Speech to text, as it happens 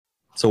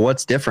So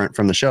what's different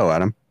from the show,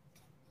 Adam?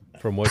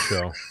 From what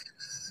show?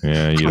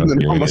 Yeah, you From the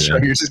don't normal do show,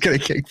 that. you're just gonna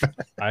kick back.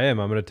 I am.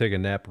 I'm going to take a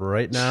nap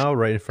right now,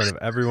 right in front of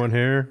everyone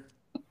here.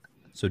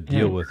 So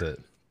deal with it.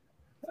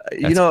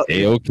 You know,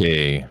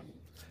 okay.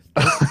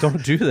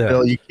 Don't do that.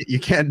 Bill, you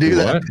can't do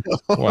that.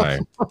 What? Why?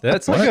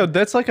 That's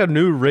like a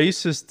new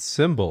racist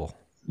symbol.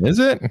 Is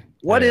it?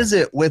 What Yeah. is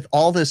it with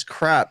all this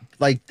crap?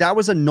 Like that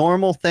was a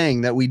normal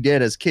thing that we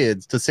did as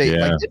kids to say.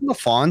 Yeah. Like, didn't the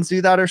Fonz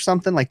do that or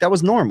something? Like that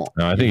was normal.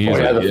 No, I think he's Oh,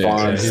 yeah, like, the yeah,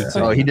 Fonz. he'd say-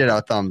 Oh, he did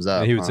a thumbs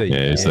up. And he would huh? say, yeah,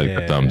 it's like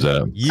the thumbs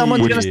up.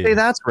 Someone's gonna Yeah. say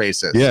that's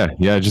racist.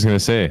 Yeah, just gonna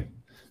say,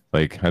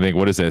 like, I think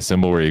what is that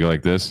symbol where you go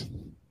like this?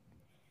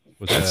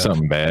 What's That's that?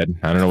 something bad.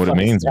 I don't know what it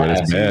means, but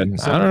it's bad.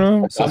 Some- I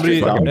don't know.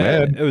 Somebody, Fucking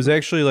bad. it was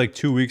actually like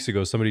 2 weeks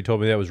ago. Somebody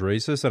told me that was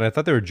racist, and I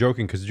thought they were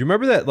joking. Because do you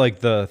remember that, like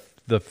the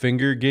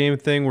finger game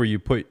thing where you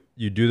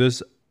do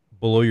this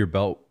below your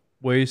belt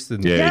waist?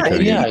 And Yeah, you Yeah, cut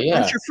it. yeah.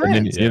 Punch your And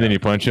then, friends. and then you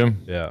punch him.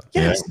 yeah.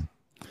 Yes.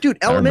 Dude,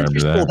 elementary remember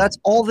school, that. that's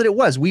all that it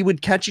was. We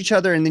would catch each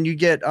other and then you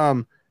get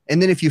and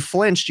then if you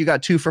flinched, you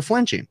got 2 for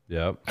flinching,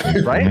 Yeah.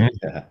 right?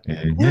 Yeah.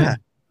 Yeah.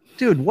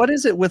 Dude, what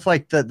is it with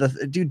like the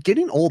dude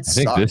getting old I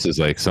think sucks? this is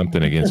like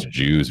something against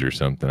Jews or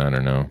something. I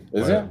don't know.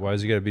 Is Why, it? why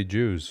does it got to be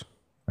Jews?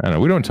 I don't know.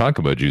 We don't talk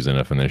about Jews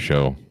enough on this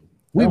show.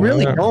 We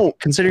really yeah. don't,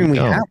 considering we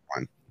don't. have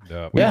one.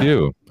 Yeah. We Yeah.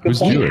 do. Who's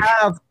point. We Jewish?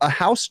 have a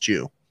house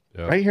Jew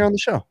Yeah. right here on the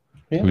show.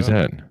 Yeah. Who's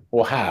that?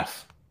 Well,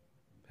 half.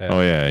 Half.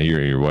 Oh yeah,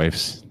 your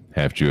wife's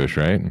half Jewish,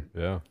 right?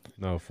 Yeah.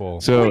 No,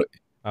 full. So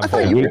I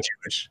thought you were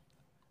Jewish.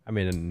 I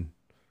mean,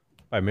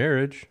 by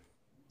marriage.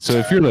 so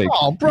if you're like,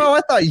 Oh, bro,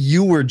 I thought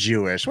you were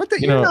Jewish. What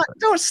the? You You're know- not.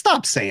 Don't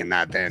stop saying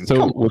that, then. so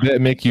Come on. would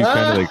that make you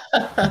kind of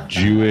like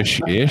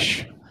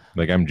Jewish-ish?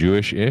 Like I'm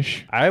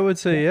Jewish-ish. I would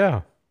say,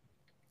 yeah.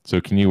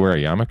 So can you wear a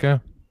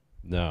yarmulke?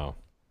 No,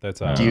 that's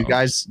Do out. Do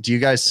you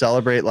guys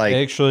celebrate like?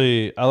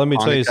 Actually, let me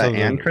tell you Hanukkah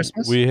something. and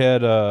Christmas? We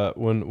had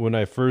when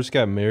I first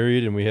got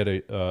married and we had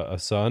a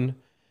son,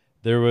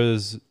 there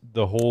was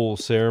the whole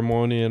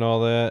ceremony and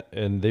all that,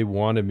 and they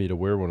wanted me to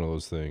wear one of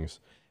those things,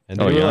 and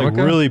they Oh, were like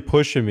yarmulke? really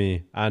pushing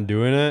me on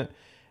doing it.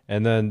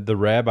 And then the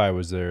rabbi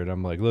was there, and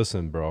I'm like,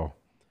 "Listen, bro,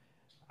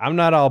 I'm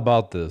not all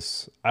about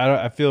this.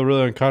 I feel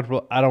really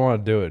uncomfortable. I don't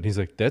want to do it." And he's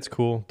like, "That's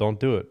cool. Don't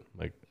do it." I'm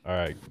like, all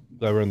right,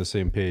 glad we're on the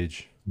same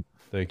page.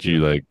 Thank You you.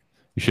 like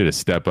you should have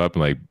stepped up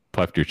and like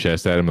puffed your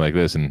chest at him like,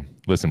 listen,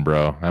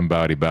 bro, I'm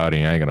bowdy.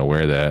 I ain't gonna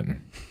wear that.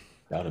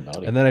 Doubt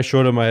about it. And then I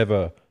showed him I have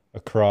a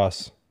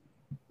cross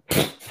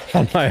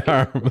on my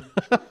arm.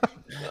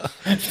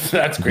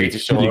 That's great to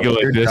show You up. go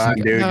like You're this. done,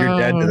 dude. You're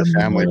dead to the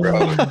family,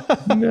 bro.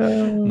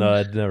 No,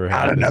 it never Not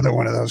happened. another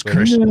one of those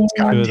Christians.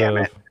 God Could damn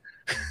have. it.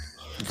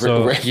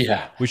 So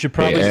Yeah. we should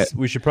probably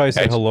Hey,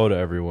 say hello to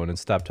everyone and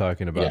stop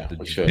talking about Yeah, the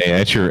we should. Hey,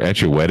 at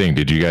your wedding,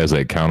 did you guys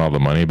like count all the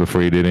money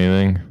before you did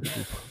anything?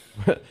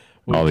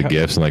 All the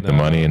gifts and like the No.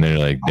 money, and then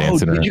you're like Oh,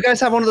 dancing did around. you guys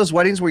have one of those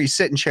weddings where you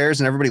sit in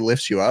chairs and everybody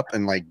lifts you up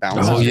and like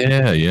bounces? Oh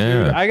yeah,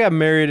 yeah. I got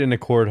married in a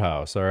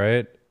courthouse. All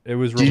right, it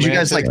was. Did you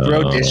guys like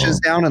romantic. throw Oh. dishes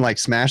down and like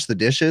smash the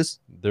dishes?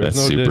 There was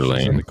That's no super dishes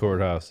in lame. the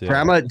courthouse.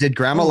 Yeah. Did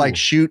grandma like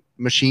shoot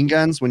machine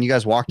guns when you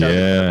guys walked out?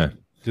 Yeah,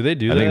 Do they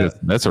do I that? think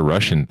that's a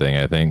Russian thing.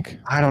 I think.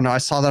 I don't know. I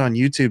saw that on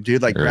YouTube,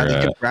 dude. Like, Or,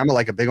 they give grandma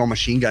like a big old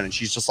machine gun, and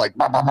she's just like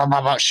bah, bah, bah,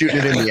 bah, bah, shooting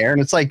it in the air. And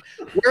it's like,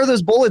 where are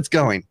those bullets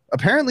going?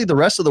 Apparently, the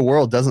rest of the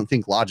world doesn't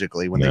think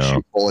logically when they No.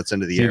 shoot bullets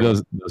into the See, air.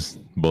 those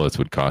bullets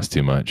would cost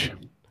too much.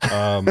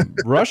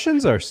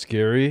 Russians are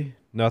scary.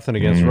 Nothing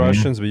against Mhm.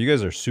 Russians, but you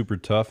guys are super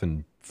tough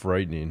and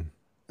frightening.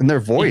 And their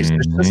voice,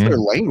 it's just Mhm. their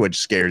language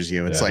scares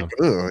you. It's Yeah. like,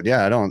 oh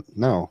yeah, I don't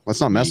know. Let's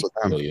not mess with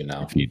them. Kill you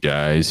now. If he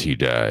dies, he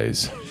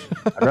dies.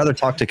 I'd rather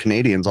talk to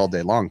Canadians all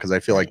day long because I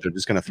feel like they're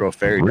just gonna throw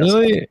fairy dust.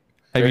 Really? Have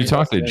Very you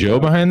talked to tough, Joe yeah.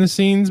 behind the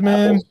scenes,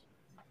 man?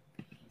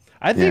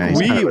 I think he's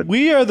kind of a-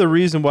 we are the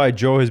reason why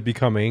Joe has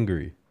become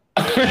angry.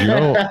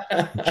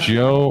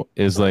 Joe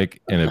is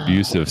like an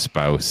abusive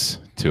spouse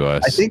to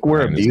us. I think we're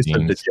behind the abusive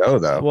to scenes. Joe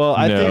though. Well,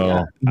 I think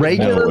No,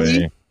 Regularly. no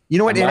way. You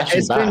know what? I'm watching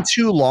It's been back.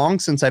 too long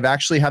since I've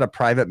actually had a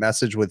private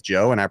message with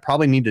Joe, and I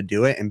probably need to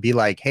do it and be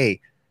like, hey,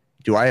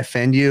 do I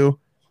offend you?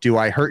 Do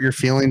I hurt your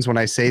feelings when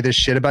I say this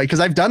shit about you? Because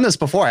I've done this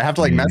before. I have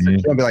to like message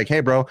Mhm. you and be like, hey,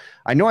 bro,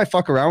 I know I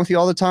fuck around with you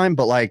all the time,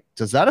 but like,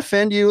 does that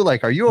offend you?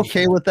 Like, are you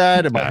okay with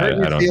that? Am I I hurting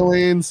your don't-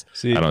 feelings?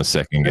 see, I don't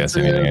second guess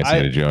anything I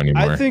say to Joe I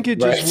anymore. think it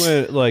just Right.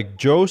 went like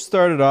Joe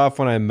started off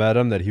when I met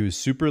him that he was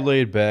super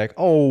laid back.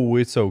 Oh,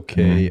 it's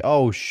okay.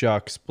 Oh,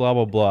 shucks, blah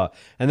blah blah.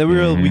 And then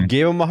we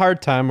gave him a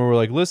hard time and we're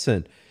like,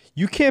 listen,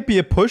 you can't be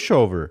a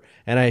pushover.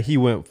 And he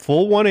went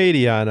full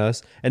 180 on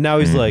us. And now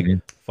he's like,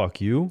 fuck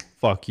you,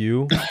 fuck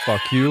you,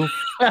 fuck you.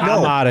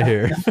 I'm out of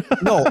here.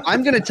 No,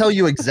 I'm gonna tell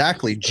you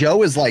exactly.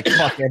 Joe is like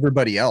fuck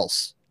everybody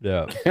else.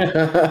 Yeah.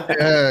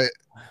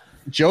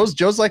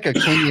 Joe's like a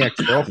clingy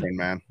ex-girlfriend,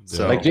 man.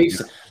 So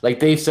like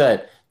Dave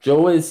said,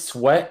 Joe is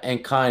sweat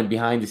and kind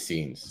behind the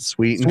scenes.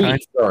 Sweet and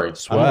kind. Sorry. I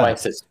don't know why I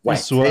said sweat.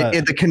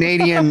 Sweat. The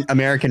Canadian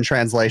American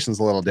translation's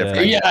a little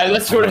different. Yeah,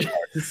 that's what it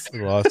is.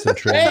 Lost in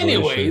translation.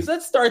 Anyways,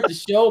 let's start the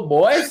show,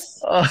 boys.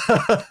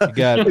 You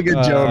got Look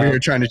at Joe over here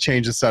trying to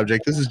change the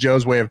subject. This is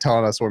Joe's way of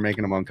telling us we're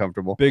making him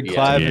uncomfortable. Big Yeah.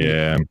 Clive.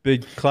 Yeah.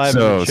 Big Clive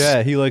So- in the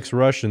chat. He likes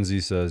Russians.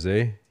 He says,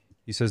 eh?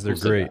 He says they're Who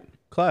said great. that?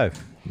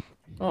 Clive.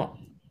 Oh,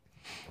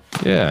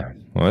 Yeah.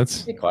 Well,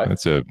 Hey, Clive.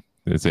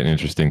 that's an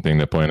interesting thing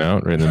to point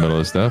out right in the middle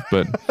of stuff,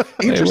 but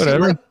hey, Interesting.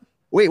 whatever.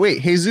 Like,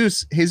 wait.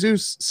 Jesus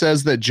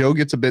says that Joe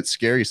gets a bit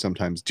scary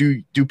sometimes.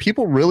 Do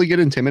people really get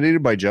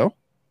intimidated by Joe?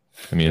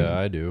 I mean, Yeah,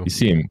 I do. you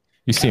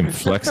see him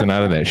flexing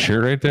out of that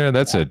shirt right there.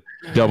 That's a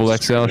double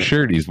XL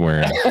shirt he's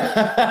wearing.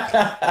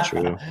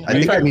 True. I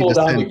think I need pull to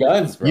down send- the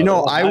guns, bro. You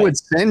know, That's I nice. would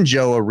send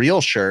Joe a real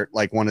shirt,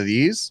 like one of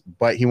these,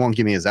 but he won't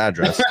give me his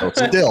address. So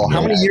still,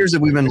 how many years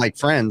have we been like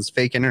friends,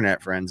 fake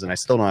internet friends, and I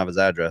still don't have his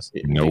address?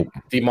 Nope.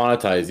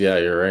 Demonetized. Yeah,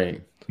 you're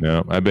right.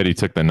 No, I bet he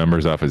took the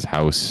numbers off his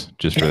house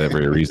just for that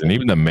very reason.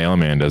 Even the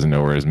mailman doesn't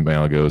know where his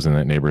mail goes in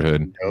that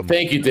neighborhood.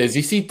 Thank you,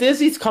 Dizzy. See,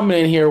 Dizzy's coming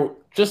in here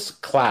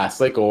just class,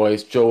 like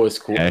always. Joe is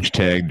cool.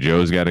 Hashtag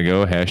Joe's got to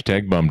go.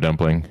 Hashtag bum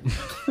dumpling.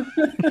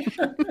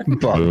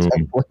 Boom.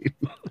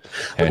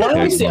 Why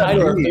don't we say hi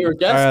to our favorite All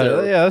guest right,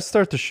 there? yeah, let's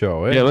start the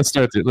show. Eh? Yeah, let's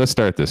start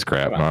this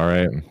crap. All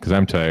right, because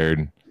I'm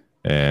tired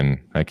and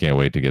I can't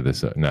wait to get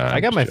this up. Nah, I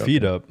got my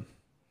feet up.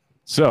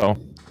 So,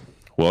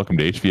 welcome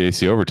to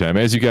HVAC Overtime.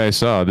 As you guys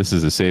saw, this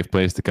is a safe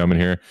place to come in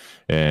here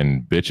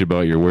and bitch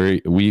about your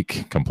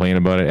week, complain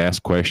about it,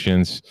 ask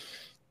questions,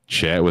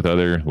 chat with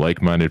other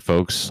like-minded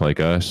folks like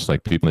us,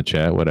 like people in the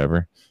chat,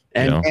 whatever.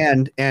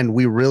 And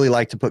we really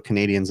like to put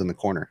Canadians in the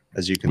corner,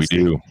 as you can We see.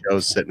 do.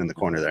 Joe's sitting in the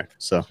corner there.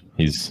 So,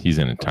 He's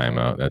in a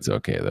timeout. That's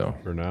okay though.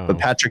 For now. but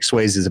Patrick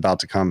Swayze is about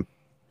to come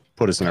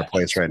put us in our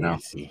place right now.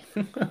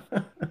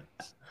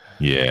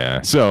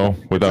 Yeah. So,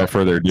 without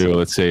further ado,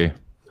 let's say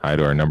hi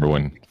to our number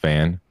one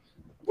fan,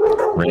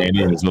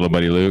 Randy, and his little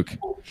buddy Luke.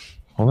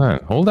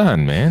 Hold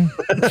on, man.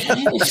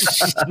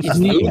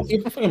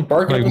 He's fucking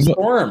barking up a Like,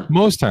 storm.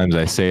 Most times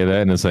I say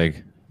that, and it's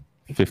like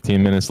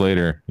 15 minutes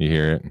later, you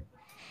hear it.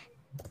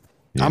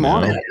 You I'm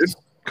on know? it, dude.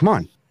 Come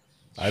on.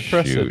 I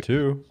pressed Shoot. it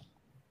too.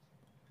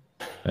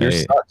 Yours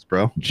Hey, sucks,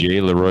 bro.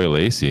 Jay Leroy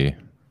Lacey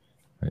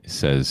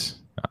says,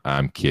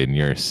 I'm kidding.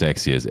 You're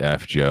sexy as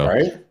F, Joe.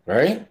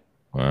 Right?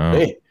 Wow.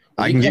 Hey,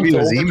 I he can give comes you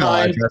his email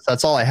overtime. address.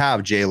 That's all I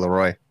have, Jay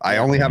Leroy. I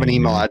only have an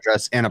email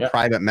address and a Yep.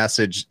 private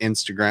message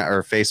Instagram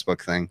or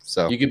Facebook thing.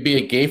 So You could be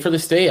a gay for the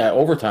stay at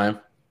overtime.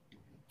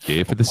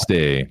 Gay for the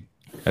stay.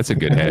 That's a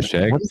good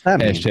hashtag. What does that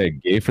mean?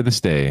 Hashtag gay for the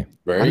stay.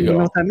 There I you don't know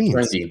go. what that means.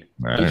 Trending.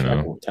 I don't know.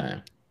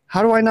 Overtime.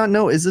 How do I not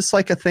know? Is this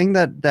like a thing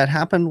that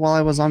happened while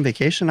I was on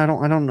vacation? I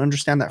don't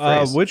understand that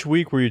phrase. Which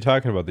week were you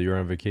talking about that you were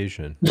on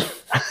vacation?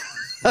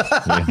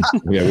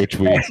 Yeah, which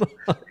week?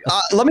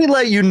 Let me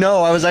let you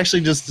know. I was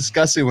actually just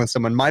discussing with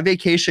someone. My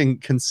vacation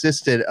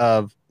consisted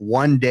of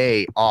 1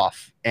 day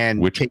off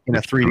and taking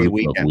a 3-day group of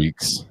weekend.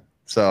 weeks?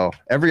 So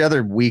every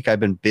other week I've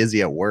been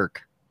busy at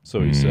work.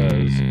 So he says.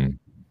 Mm.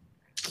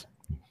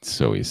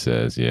 So he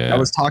says, yeah. I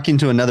was talking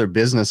to another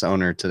business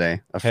owner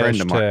today, a friend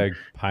of mine. Hashtag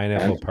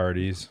pineapple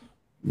parties.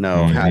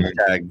 No, Mhm.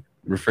 hashtag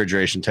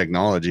refrigeration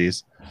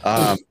technologies.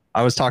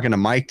 I was talking to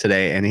Mike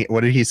today, and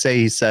what did he say?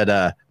 He said,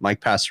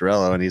 Mike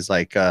Pastorello, and he's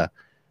like,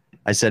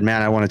 I said,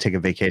 man, I want to take a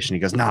vacation. He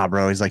goes, nah,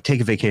 bro. He's like,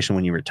 take a vacation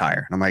when you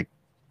retire. And I'm like,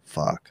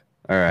 fuck.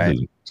 All right.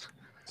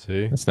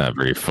 See? That's not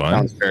very fun.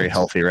 Sounds very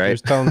healthy, He right?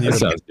 was telling you That to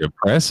sounds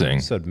depressing. he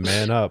said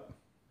man up.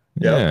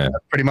 Yeah,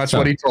 Pretty much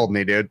what he told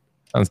me, dude.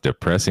 sounds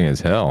depressing as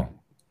hell.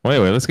 Well,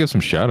 anyway, let's give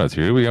some shout outs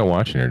here. Who we got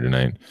watching here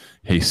tonight?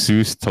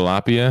 Jesus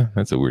Tilapia.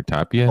 That's a weird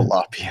tapia.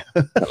 Tilapia.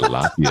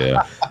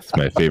 Tilapia. It's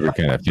my favorite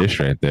kind of fish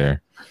right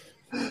there.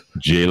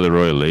 Jay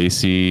Leroy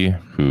Lacey,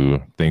 who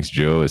thinks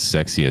Joe is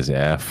sexy as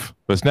F.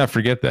 Let's not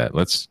forget that.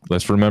 Let's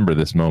remember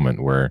this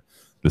moment where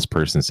this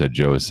person said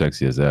Joe is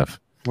sexy as F.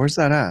 Where's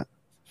that at?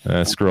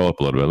 Scroll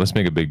up a little bit. Let's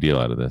make a big deal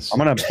out of this. I'm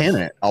gonna pin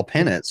it. I'll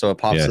pin it so it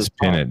pops. Yes, as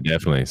pin pop. it,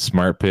 definitely.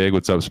 Smart Pig.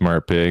 What's up,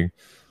 Smart Pig?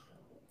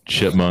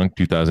 Chipmunk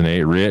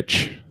 2008.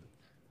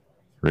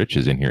 Rich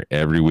is in here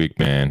every week,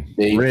 man.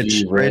 Dave Rich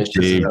G, is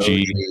Dave an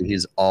G. OG.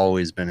 He's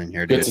always been in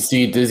here, Good dude. to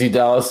see Dizzy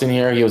Dallas in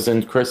here. He was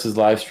in Chris's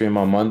live stream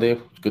on Monday.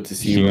 Good to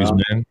see you. Hughes,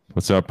 around. man.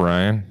 What's up,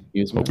 Ryan?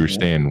 Hughes, Hope man,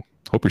 you're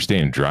yeah.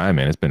 staying dry,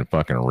 man. It's been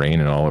fucking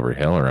raining all over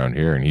hell around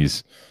here, and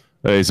he's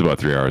about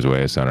 3 hours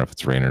away, so I don't know if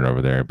it's raining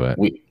over there, but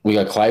We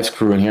got Clive's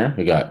crew in here.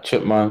 We got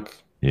Chipmunk,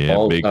 yeah,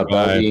 Paul, Big Clive.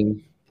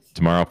 Baldy,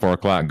 Tomorrow, 4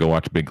 o'clock, go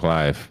watch Big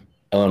Clive.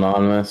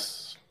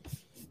 Anonymous.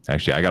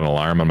 Actually, I got an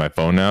alarm on my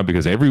phone now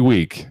because every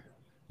week,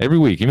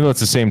 even though it's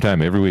the same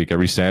time,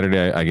 every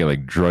Saturday, I get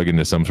like drug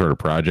into some sort of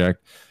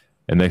project.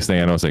 And next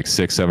thing I know, it's like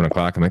 6, 7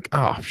 o'clock. I'm like,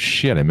 oh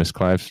shit, I missed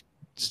Clive's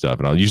stuff.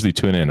 And I'll usually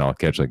tune in. I'll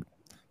catch like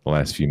the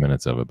last few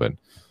minutes of it. But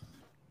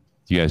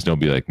you guys don't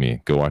be like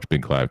me. Go watch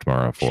Big Clive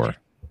tomorrow at 4.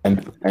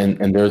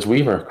 And there's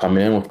Weaver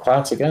coming in with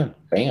class again.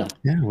 Bam.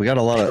 Yeah, we got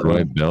a lot of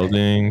Troy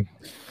Belding,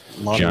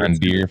 John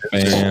Deere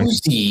fan.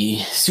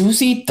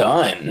 Susie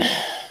Dunn.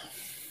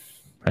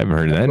 I haven't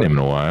heard that name in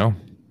a while.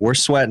 We're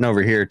sweating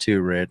over here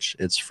too, Rich.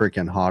 It's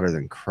freaking hotter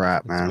than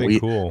crap, man.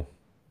 Cool.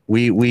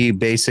 We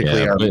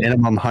basically are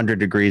minimum 100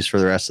 degrees for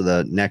the rest of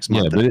the next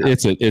month. Yeah,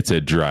 but it's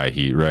a dry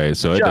heat, right?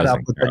 So Shut it doesn't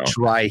up with count. the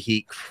dry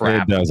heat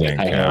crap. It doesn't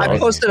count. I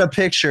posted a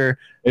picture.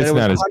 It's that it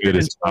was not as good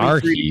as our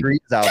 123 heat. degrees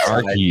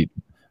outside.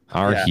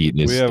 Our heat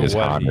is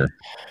hotter.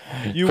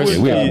 You Chris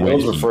would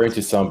was referring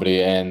to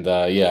somebody, and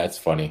yeah, it's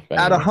funny.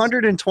 At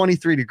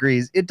 123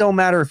 degrees, it don't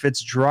matter if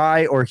it's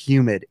dry or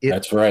humid.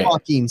 That's right.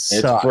 Fucking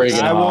sucks.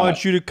 I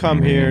want you to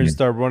come here and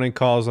start running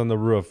calls on the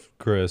roof,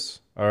 Chris.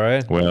 All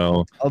right.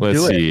 Well, I'll let's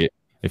do it. see.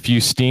 If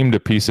you steamed a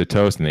piece of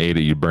toast and ate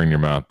it, you burn your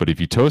mouth. But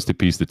if you toast a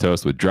piece of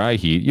toast with dry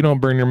heat, you don't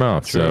burn your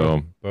mouth.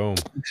 So, Boom.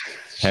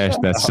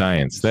 that's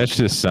science. That's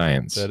just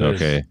science. That is.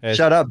 Okay, Hey,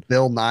 Shut up,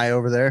 Bill Nye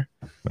over there.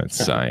 that's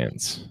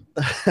science.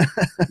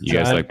 You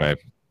guys like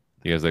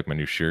my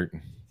new shirt?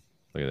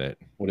 Look at that,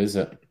 What is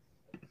it?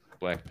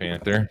 Black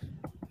Panther.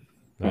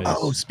 nice.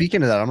 Oh,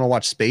 speaking of that, I'm gonna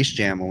watch Space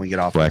Jam when we get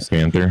off. Black this.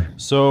 Panther.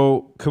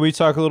 So, can we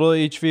talk a little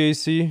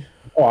HVAC?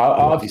 Oh,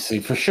 obviously,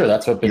 for sure.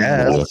 That's what I've been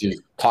Yes. wanting to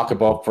talk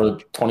about for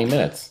 20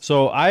 minutes.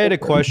 So, I had a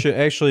question.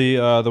 Actually,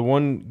 the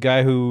one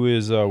guy who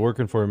is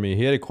working for me,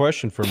 he had a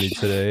question for me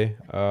today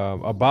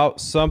about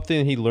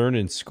something he learned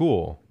in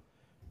school,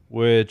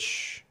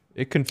 which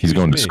it confused He's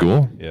going me. to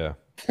school. Yeah.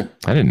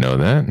 I didn't know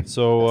that.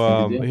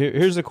 So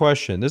here's the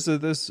question. This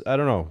I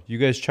don't know. You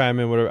guys chime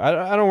in. Whatever.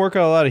 I don't work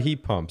on a lot of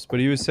heat pumps, but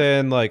he was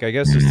saying like I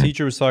guess his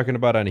teacher was talking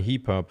about on a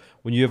heat pump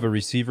when you have a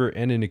receiver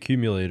and an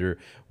accumulator,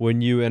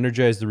 when you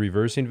energize the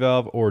reversing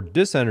valve or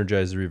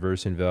dis-energize the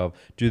reversing valve,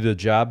 do the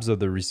jobs of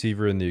the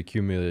receiver and the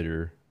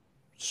accumulator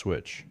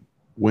switch?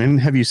 When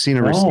have you seen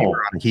a No. receiver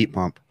on a heat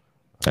pump?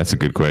 That's a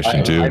good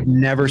question too. I've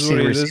never This is seen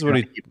what a he- this is receiver what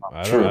on he- a heat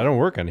pump. I don't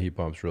work on heat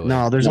pumps really.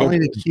 No, there's No. only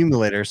the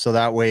accumulator, so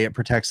that way it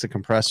protects the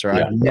compressor.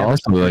 Yeah. I've never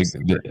Also, seen a like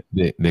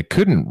receiver. they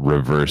couldn't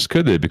reverse,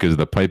 could they? Because of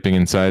the piping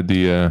inside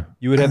the.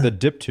 You would have the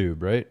dip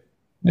tube, right?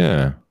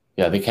 Yeah.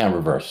 Yeah, they can't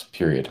reverse,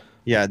 period.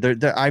 Yeah,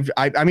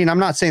 I mean, I'm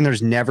not saying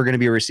there's never going to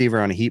be a receiver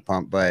on a heat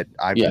pump, but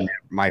I've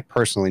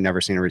personally never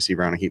seen a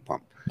receiver on a heat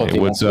pump. But Hey, they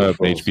what's won't up,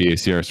 reverse.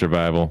 HVACR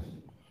Survival?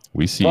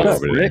 We see you Plus,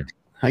 over there. Rick,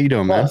 how you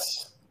doing, man?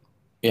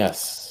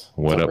 Yes.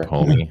 What up, Rick?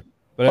 homie?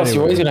 But Plus,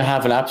 you're always anyway, going to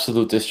have an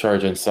absolute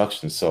discharge and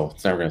suction, so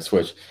it's never going to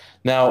switch.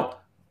 Now,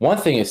 one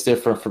thing is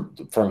different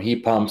from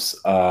heat pumps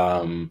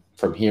from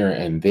here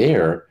and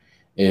there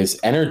is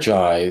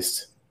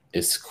energized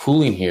is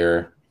cooling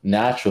here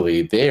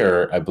naturally.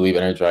 There, I believe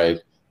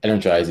energized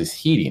is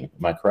heating.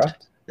 Am I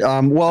correct?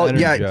 Well,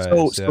 yeah.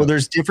 Energized, So yeah.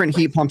 there's different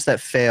heat pumps that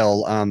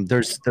fail.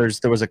 There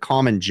was a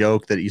common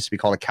joke that it used to be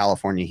called a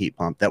California heat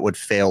pump that would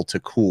fail to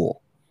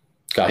cool,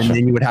 Gotcha. and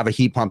then you would have a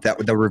heat pump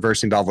that the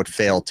reversing valve would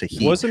fail to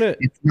heat. wasn't it?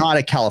 It's not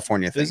a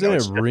California thing. Isn't though. it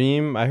It's just-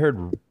 Ream? I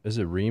heard. Is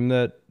it Ream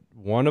that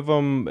one of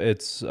them?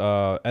 It's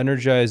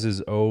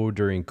energizes O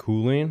during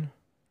cooling,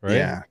 right?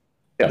 Yeah.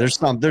 Yeah.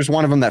 There's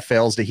one of them that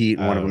fails to heat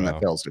and I one of don't them know.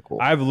 that fails to cool.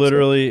 I've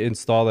literally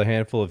installed a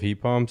handful of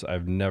heat pumps.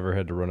 I've never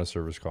had to run a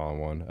service call on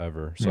one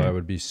ever, so I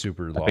would be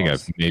super I lost. think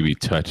I've maybe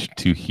touched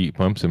 2 heat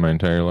pumps in my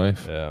entire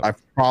life. Yeah. I've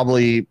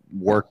probably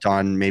worked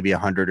on maybe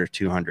 100 or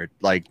 200,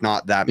 like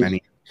not that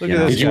many. Look you at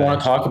know. this Did you guy. want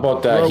to talk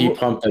about that Well, heat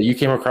pump that you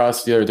came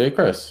across the other day,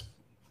 Chris?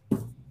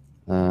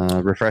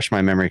 Refresh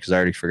my memory because I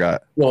already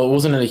forgot. Well, it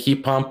wasn't a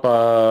heat pump.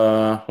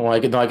 Well, I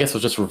guess it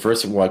was just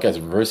reversing. Well, I guess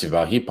reversing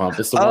valve heat pump.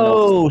 It's the one that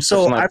Oh, was-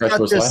 so person I I've pressed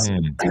got was this.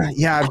 last.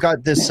 Yeah, I've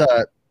got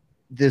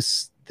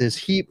this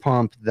heat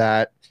pump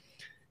that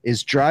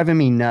is driving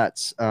me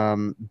nuts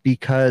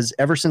because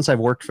ever since I've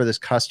worked for this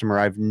customer,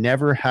 I've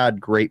never had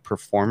great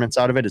performance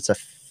out of it. It's a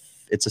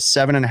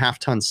 7.5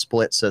 ton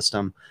split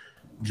system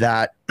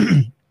that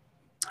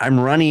I'm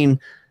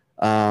running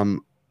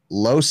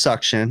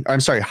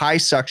high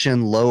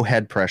suction, low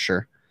head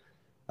pressure.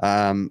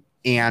 And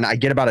I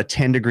get about a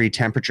 10-degree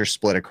temperature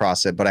split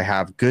across it, but I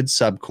have good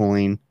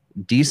subcooling,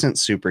 decent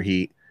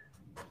superheat,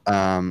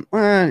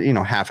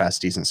 half-ass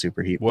decent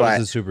superheat. What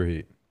but is the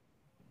superheat?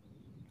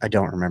 I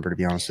don't remember, to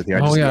be honest with you.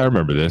 Oh yeah, I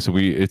remember this.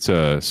 It's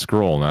a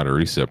scroll, not a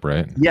recip,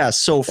 right? Yeah.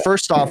 So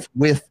first off,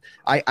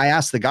 I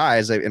asked the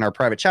guys in our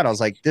private chat, I was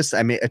like,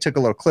 I took a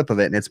little clip of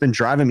it and it's been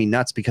driving me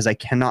nuts because I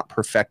cannot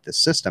perfect the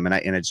system. And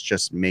it's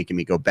just making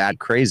me go bad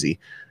crazy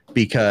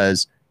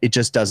because it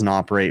just doesn't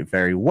operate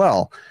very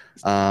well.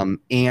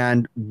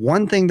 And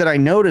one thing that I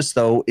noticed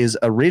though, is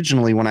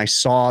originally when I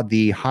saw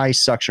the high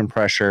suction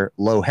pressure,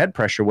 low head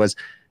pressure was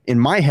in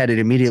my head, it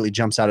immediately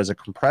jumps out as a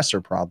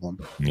compressor problem.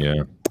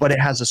 Yeah. But it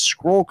has a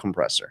scroll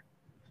compressor.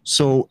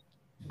 So,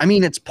 I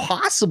mean, it's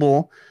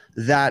possible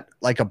that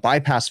like a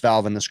bypass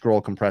valve in the scroll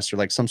compressor,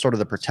 like some sort of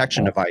the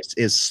protection device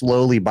is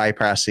slowly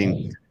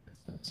bypassing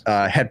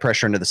head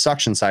pressure into the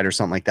suction side or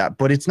something like that,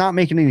 but it's not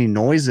making any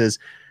noises.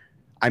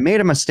 I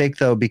made a mistake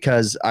though,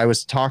 because I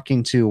was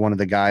talking to one of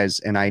the guys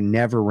and I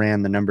never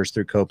ran the numbers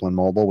through Copeland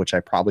Mobile, which I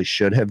probably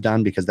should have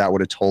done because that would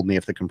have told me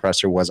if the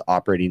compressor was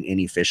operating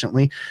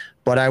inefficiently.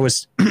 But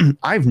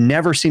I've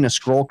never seen a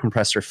scroll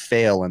compressor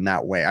fail in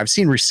that way. I've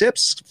seen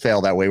recips fail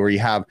that way where you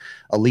have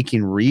a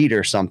leaking reed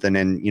or something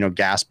and,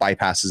 gas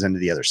bypasses into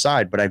the other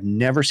side, but I've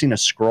never seen a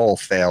scroll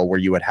fail where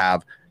you would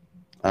have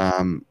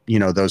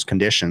those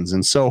conditions.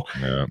 And so,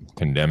 Yeah,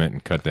 condemn it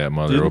and cut that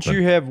mother Didn't open.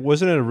 you have?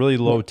 Wasn't it a really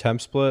low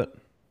temp split?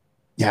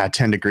 yeah,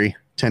 10 degree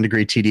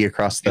TD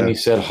across And you the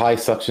said high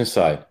suction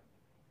side.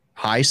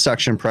 high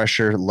suction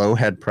pressure, low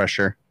head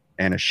pressure,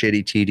 and a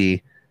shitty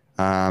TD.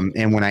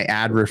 And when I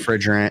add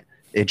refrigerant,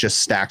 it just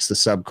stacks the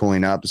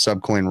subcooling up. The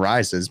subcooling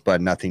rises, but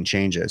nothing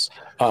changes.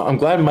 I'm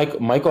glad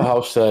Michael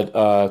House said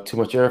too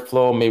much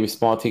airflow, maybe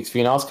small TXV.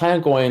 And I was kind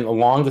of going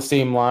along the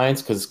same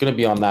lines because it's going to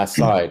be on that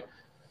side.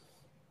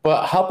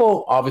 But how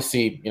about,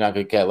 obviously, you're not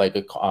going to get like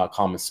a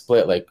common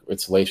split, like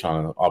insulation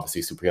on,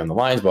 obviously, superheat on the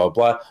lines, blah,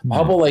 blah, blah. But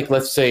how about, like,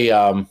 let's say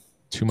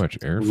Too much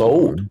air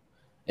load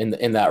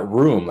in that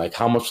room? Like,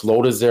 how much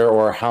load is there,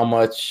 or how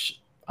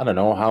much, I don't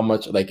know, how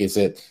much, like, is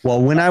it?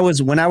 Well, when I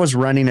was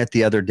running it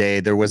the other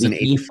day, there was an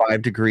Mhm.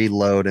 85-degree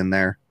load in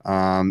there.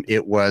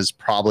 It was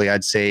probably,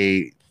 I'd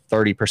say,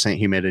 30%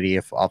 humidity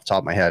off the top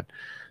of my head.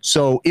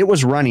 So it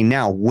was running.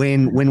 Now,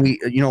 when we,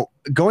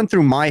 going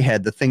through my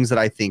head, the things that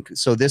I think,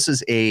 so this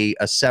is a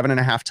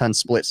 7.5-ton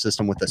split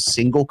system with a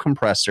single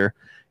compressor.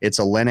 It's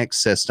a Lennox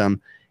system.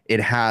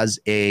 It has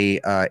a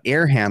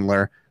air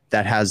handler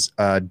that has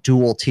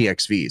dual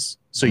TXVs.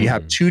 So you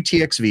have two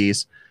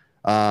TXVs.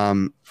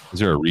 Is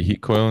there a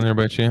reheat coil in there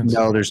by chance?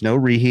 No, there's no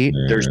reheat.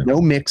 Yeah. There's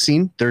no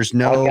mixing. There's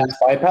no Hot gas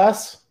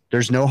bypass?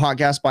 There's no hot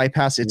gas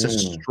bypass. It's a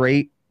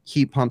straight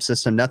heat pump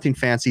system, nothing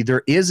fancy.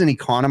 There is an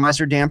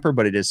economizer damper,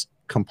 but it is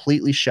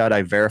completely shut.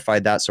 I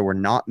verified that. So we're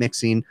not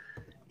mixing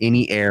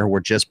any air. We're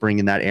just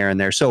bringing that air in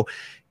there. So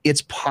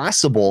it's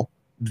possible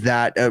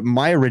that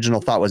my original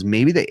thought was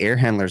maybe the air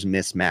handlers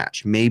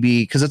mismatch.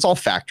 Maybe because it's all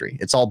factory.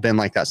 It's all been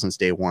like that since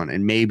day one.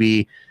 And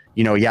maybe,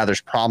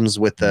 there's problems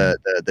with the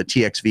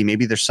TXV.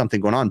 Maybe there's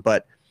something going on.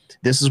 But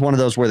this is one of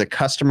those where the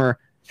customer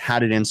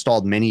had it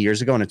installed many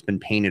years ago and it's been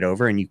painted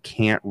over and you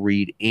can't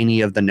read any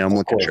of the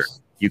nomenclature.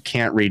 You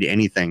can't read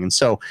anything. And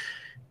so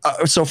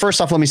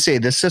first off, let me say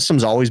this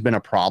system's always been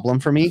a problem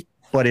for me,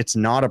 but it's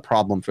not a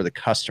problem for the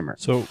customer.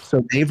 So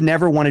they've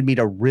never wanted me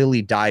to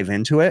really dive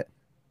into it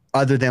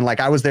other than, like,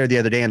 I was there the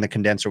other day and the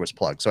condenser was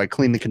plugged. So I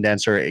cleaned the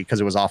condenser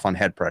because it was off on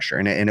head pressure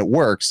and it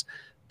works,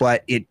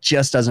 but it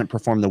just doesn't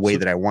perform the way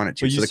that I want it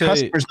to. So the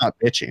customer's not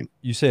bitching.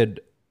 You said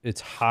it's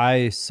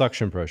high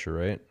suction pressure,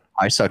 right?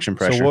 High suction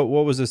pressure. So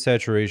what was the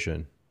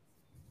saturation?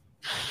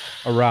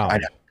 Around.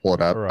 I'd have to pull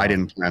it up. I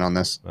didn't plan on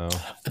this. Oh.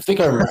 I think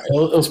I remember.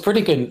 It was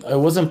pretty good. It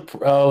wasn't.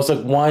 It was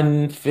like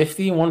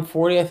 150,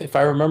 140, if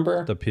I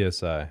remember. The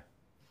PSI.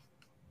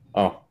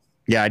 Oh.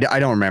 Yeah, I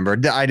don't remember.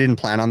 I didn't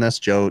plan on this.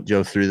 Joe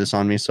threw this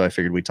on me, so I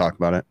figured we'd talk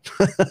about it.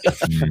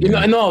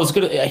 I know. I was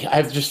good.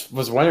 I just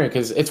was wondering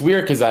because it's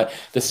weird because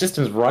the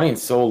system's running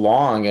so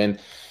long, and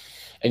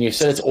you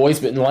said it's always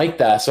been like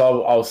that.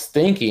 So I was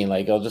thinking,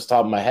 like, I'll just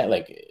top of my head,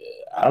 like,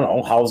 I don't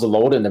know, how's the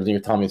load and everything.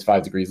 You're telling me it's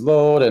 5 degrees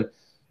load, and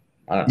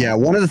I don't know. Yeah,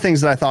 one of the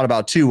things that I thought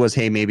about too was,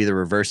 hey, maybe the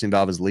reversing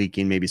valve is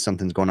leaking, maybe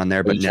something's going on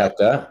there. But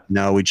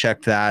no, we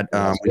checked that.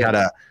 We had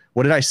a,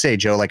 what did I say,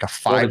 Joe? Like a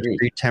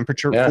 5-degree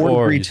temperature,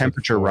 4-degree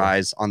temperature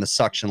rise on the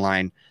suction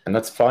line, and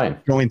that's fine.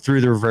 Going through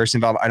the reversing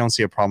valve, I don't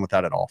see a problem with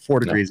that at all. 4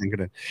 degrees ain't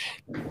gonna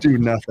do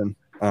nothing.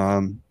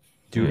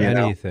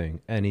 Anything.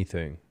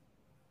 Nothing.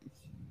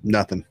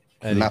 Anything.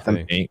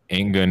 Nothing.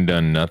 Ain't gonna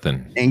done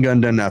nothing. Ain't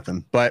gonna done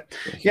nothing. But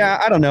yeah,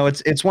 I don't know.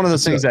 It's one of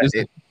those things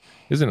that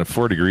isn't a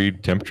 4-degree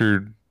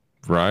temperature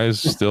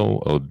rise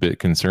still a bit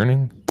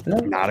concerning?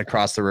 Not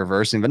across the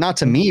reversing, but not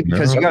to me,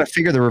 because you got to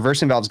figure the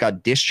reversing valve's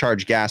got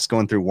discharge gas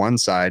going through one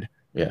side.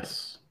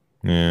 Yes.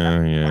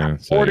 Yeah.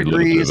 4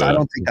 degrees. I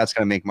don't think that's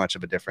going to make much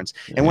of a difference.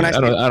 And when I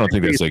don't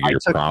think that's like your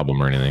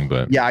problem or anything,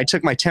 but yeah, I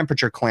took my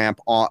temperature clamp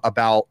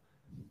about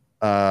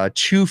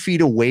 2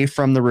 feet away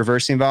from the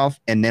reversing valve,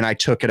 and then I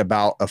took it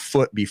about a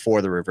foot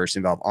before the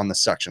reversing valve on the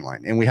suction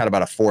line, and we had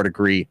about a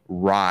 4-degree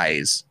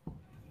rise.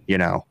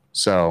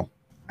 So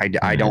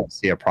I don't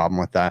see a problem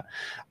with that.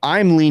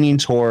 I'm leaning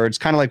towards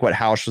kind of like what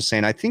Hausch was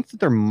saying. I think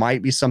that there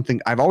might be something.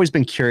 I've always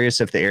been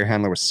curious if the air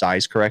handler was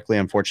sized correctly.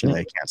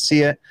 Unfortunately, I can't see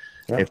it.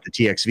 Yeah. If the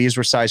TXVs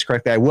were sized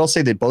correctly, I will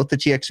say that both the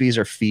TXVs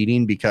are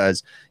feeding,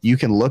 because you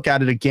can look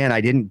at it again.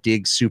 I didn't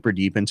dig super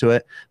deep into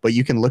it, but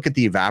you can look at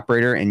the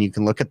evaporator and you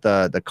can look at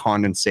the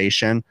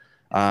condensation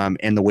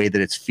and the way that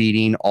it's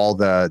feeding all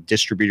the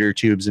distributor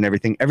tubes and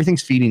everything.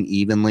 Everything's feeding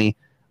evenly.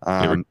 You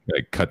ever,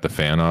 like, cut the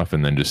fan off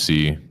and then just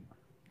see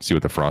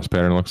what the frost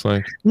pattern looks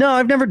like? No,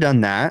 I've never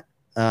done that.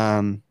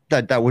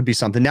 That would be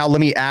something. Now,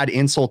 let me add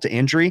insult to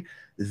injury.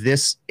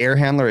 This air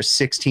handler is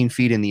 16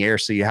 feet in the air,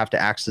 so you have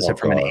to access it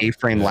from an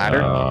A-frame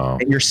ladder.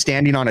 And you're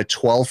standing on a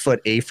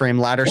 12-foot A-frame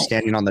ladder,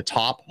 standing on the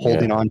top,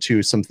 holding on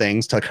to some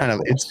things to kind of,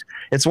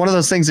 it's one of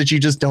those things that you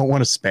just don't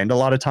want to spend a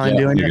lot of time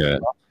doing.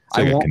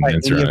 I won't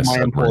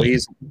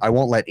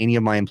let any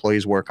of my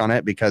employees work on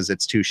it because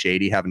it's too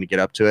shady having to get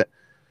up to it.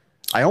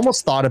 I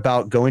almost thought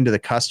about going to the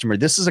customer.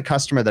 This is a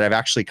customer that I've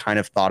actually kind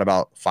of thought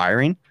about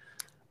firing.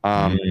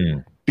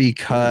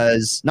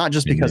 Because not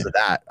just because of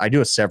that, I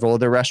do several of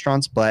their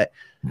restaurants, but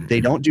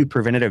they don't do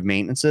preventative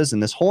maintenances.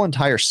 And this whole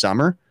entire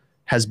summer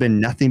has been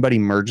nothing but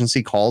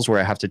emergency calls where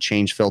I have to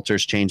change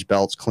filters, change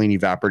belts, clean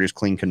evaporators,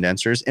 clean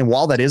condensers. And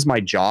while that is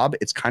my job,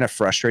 it's kind of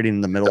frustrating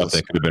in the middle Stuff of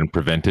that could have been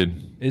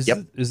prevented. Is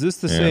Yep. is this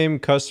the same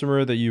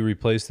customer that you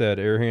replaced that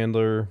air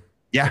handler?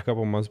 Yeah. A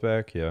couple months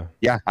back. Yeah.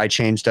 Yeah, I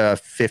changed a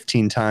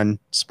 15-ton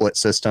split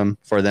system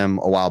for them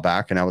a while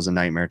back, and that was a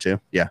nightmare too.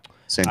 Yeah,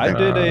 same I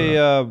thing.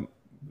 did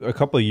a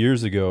couple of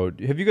years ago.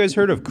 Have you guys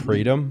heard of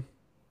Kratom?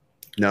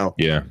 No.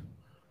 Yeah.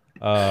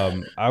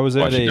 I was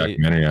at Watch a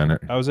documentary on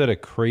it. I was at a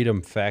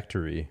Kratom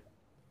factory,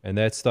 and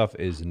that stuff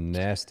is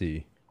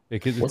nasty.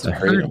 What's a I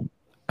heard, kratom?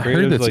 I heard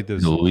Kratom's that's like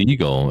this-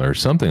 illegal or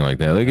something like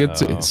that. Like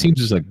Oh. it seems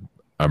just like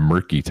a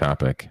murky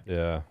topic.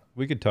 Yeah,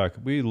 we could talk.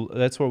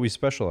 That's what we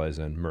specialize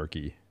in,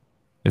 murky.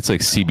 It's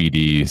like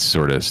CBD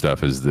sort of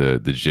stuff is the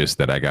gist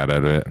that I got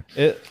out of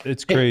it.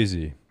 It's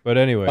crazy, but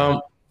anyway.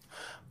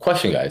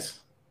 Question, guys.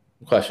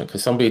 Question,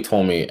 because somebody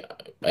told me,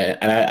 and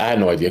I had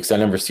no idea because I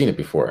never seen it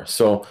before.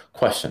 So,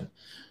 question: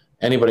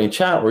 anybody in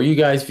chat, or you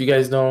guys, if you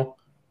guys know,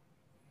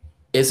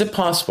 is it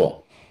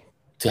possible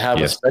to have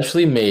a Yes.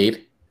 specially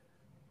made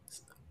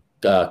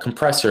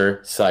compressor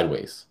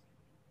sideways?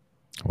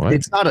 What?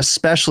 It's not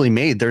especially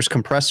made. There's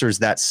compressors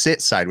that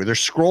sit sideways. There's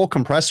scroll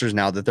compressors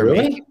now that they're Really?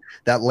 making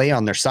that lay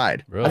on their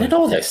side. Really? I didn't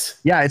know this.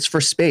 Yeah, it's for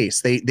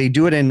space. They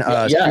do it in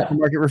Yeah.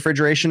 supermarket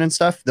refrigeration and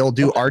stuff. They'll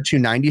do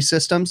R290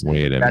 systems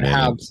Wait a that minute.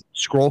 have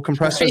scroll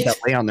compressors Right. that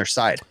lay on their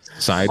side.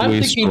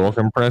 Sideways thinking- scroll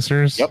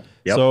compressors? Yep.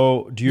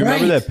 So, do you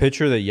remember Right. that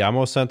picture that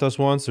Yamo sent us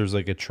once? There's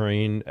like a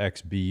Train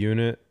XB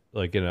unit,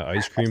 like in an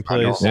ice cream I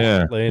know. place.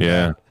 Yeah. laying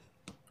Yeah. down.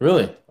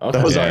 Really?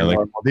 Okay. Those Yeah, are like-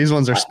 normal. These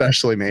ones are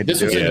specially made to This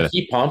do was it. like Yeah. a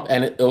heat pump,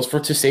 and it was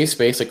to save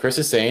space, like Chris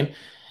is saying.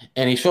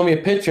 And he showed me a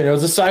picture, and it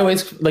was a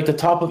sideways, like the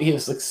top of he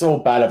was like so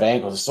bad of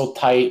angles, it's so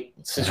tight.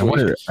 I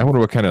wonder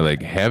what kind of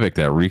like havoc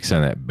that wreaks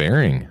on that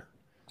bearing.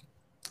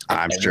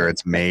 I'm sure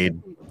it's made.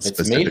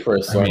 It's made for a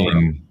I storm.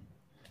 mean,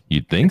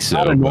 you'd think so.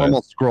 Not a but-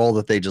 normal scroll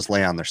that they just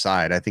lay on their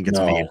side. I think it's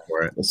No. made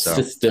for it. It's So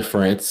just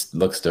different. It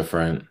looks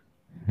different.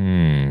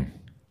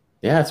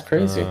 Yeah, it's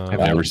crazy. Uh, I've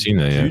never seen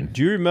that Do you, yet.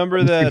 do you remember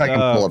let's see that? if I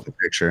can pull up a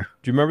picture.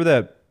 Do you remember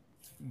that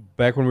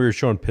back when we were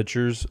showing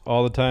pictures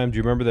all the time? Do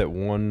you remember that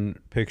one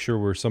picture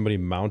where somebody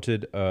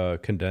mounted a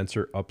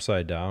condenser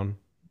upside down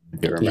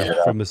Yeah.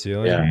 from the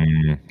ceiling?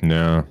 Yeah.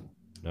 No,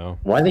 No,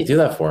 Why do they do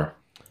that for?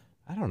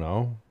 I don't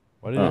know.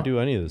 Why did Oh. they do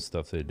any of the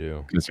stuff they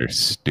do? because they're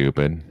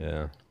stupid.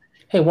 Yeah.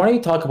 Hey, why don't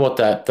you talk about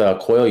that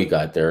coil you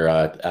got there,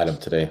 Adam,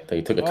 today? That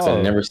you took it because Oh.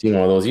 I've never seen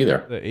one of those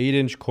either. The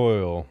 8-inch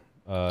coil.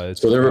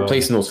 So they're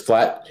replacing those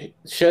flat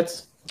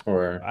shits,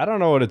 or I don't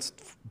know what it's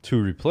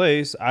to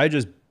replace. I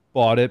just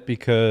bought it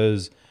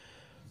because.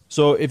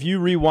 So if you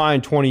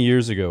rewind 20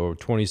 years ago or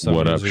 20 something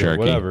What years up, ago, Sharky?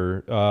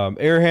 whatever,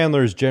 air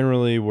handlers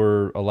generally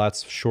were a lot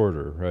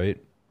shorter, right?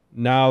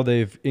 Now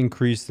they've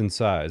increased in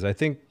size. I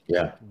think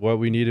yeah. what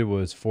we needed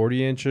was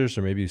 40 inches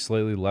or maybe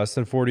slightly less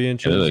than 40 Yeah,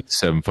 inches. they're like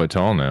 7 foot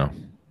tall now.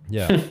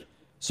 Yeah.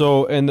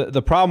 So, and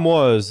the problem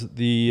was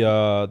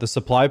the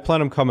supply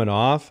plenum coming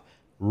off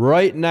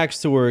right next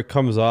to where it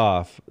comes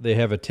off. They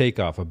have a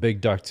takeoff, a big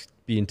duct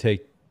being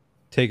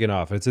taken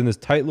off. It's in this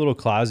tight little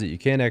closet. You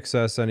can't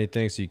access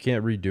anything, so you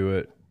can't redo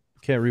it.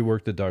 Can't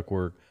rework the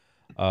ductwork.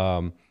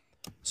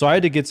 So I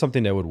had to get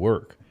something that would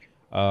work.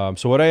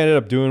 So what I ended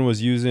up doing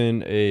was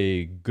using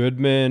a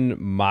Goodman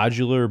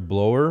modular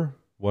blower,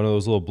 one of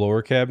those little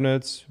blower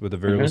cabinets with a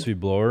variable speed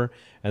blower.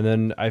 And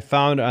then I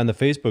found on the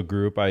Facebook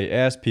group, I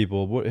asked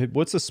people,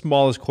 what's the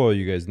smallest coil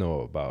you guys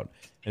know about?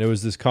 And it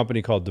was this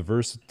company called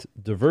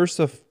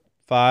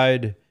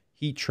Diversified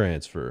Heat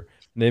Transfer.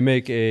 And they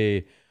make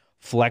a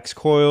flex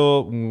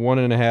coil,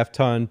 1.5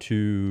 ton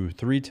to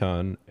 3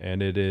 ton,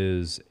 and it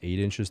is 8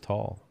 inches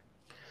tall.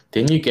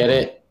 Didn't you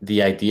get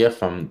the idea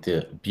from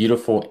the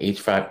beautiful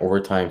HVAC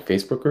Overtime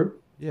Facebook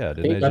group? Yeah, You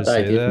didn't I got just the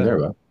say idea from there,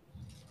 that? bro.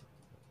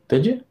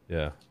 Did you?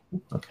 Yeah.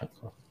 Okay,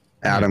 cool.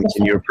 Adam,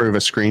 can you approve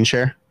a screen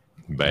share?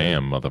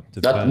 Bam, mother.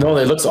 No,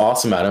 it looks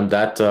awesome, Adam.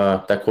 That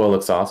coil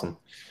looks awesome.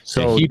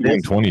 So Heat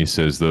this- 120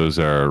 says those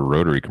are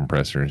rotary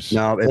compressors.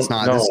 no, it's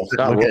not. No, This- it's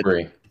not look at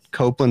rotary.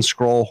 Copeland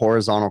scroll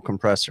horizontal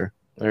compressor.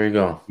 There you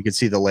go. You can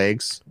see the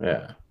legs.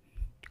 Yeah.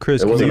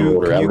 Chris, It can wasn't a you,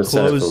 rotary. I can you would've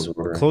said if it close was a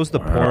rotary. close the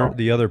Wow.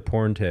 the other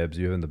porn tabs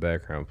you have in the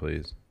background,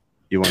 please?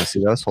 You want to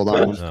see those? Hold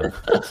on.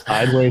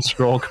 Sideways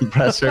scroll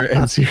compressor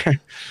and see.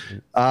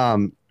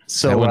 I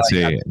So would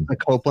say the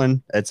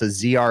Copeland, it's a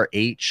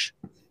ZRH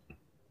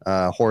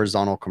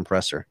horizontal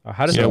compressor.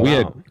 How does Yeah, that we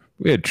work?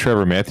 we had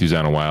Trevor Matthews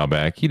on a while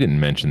back. He didn't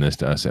mention this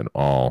to us at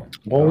all.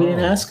 Well, we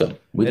didn't ask him.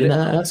 We It- did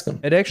not ask him.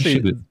 It actually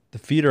Should've- the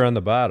feet are on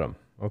the bottom.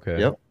 Okay.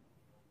 Yep.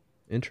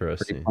 Pretty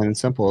Interesting. plain and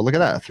simple. Look at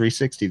that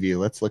 360 view.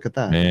 Let's look at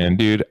that. Man,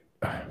 dude,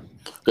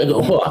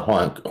 Hold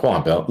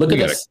on, Bill. Look at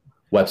You this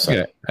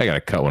website. I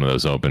gotta cut one of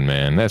those open,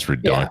 man. That's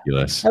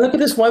ridiculous. And look at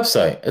this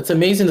website. It's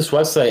amazing, this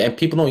website, and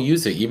people don't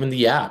use it, even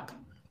the app.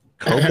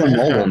 Copeland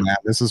Mobile, man.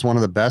 This is one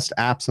of the best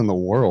apps in the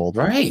world.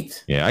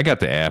 Right. Yeah, I got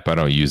the app. I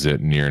don't use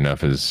it near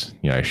enough as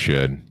I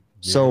should.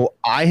 So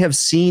I have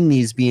seen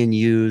these being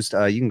used.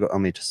 You can go.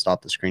 Let me just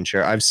stop the screen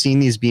share. I've seen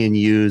these being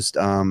used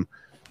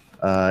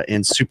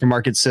In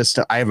supermarket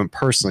system, I haven't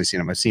personally seen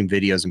them. I've seen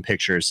videos and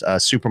pictures.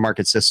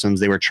 Supermarket systems,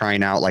 they were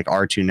trying out like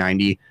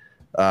R290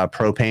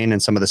 propane in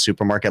some of the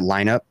supermarket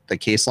lineup, the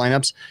case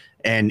lineups.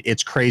 And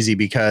it's crazy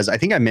because I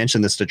think I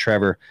mentioned this to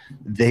Trevor.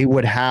 They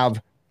would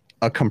have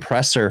a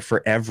compressor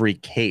for every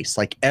case,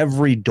 like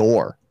every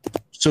door.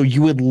 So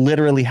you would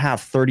literally have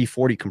 30,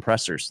 40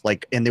 compressors,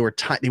 like, and they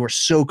were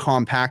so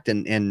compact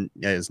and it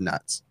was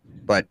nuts.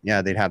 But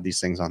yeah, they'd have these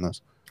things on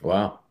those.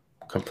 Wow.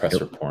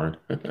 Compressor porn.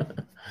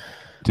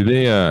 Do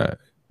they,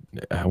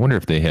 I wonder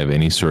if they have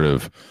any sort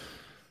of,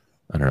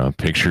 I don't know,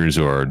 pictures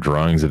or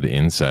drawings of the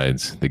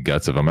insides, the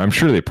guts of them. I'm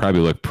sure they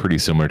probably look pretty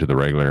similar to the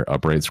regular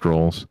upright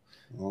scrolls.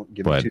 Well,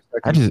 give But me 2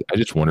 seconds. I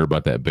just wonder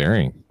about that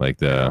bearing, like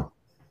the.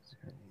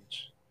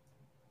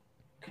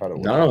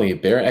 Not only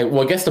bearing,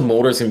 well, I guess the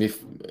motor's gonna be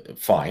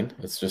fine.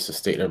 It's just a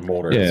standard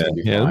motor. It's Yeah, gonna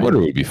be yeah, the fine. motor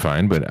would be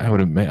fine, but I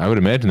would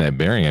imagine that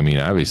bearing. I mean,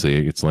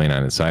 obviously it's laying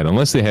on its side,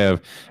 unless they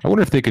have. I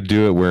wonder if they could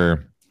do it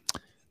where.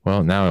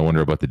 Well, now I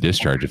wonder about the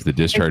discharge. If the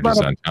discharge is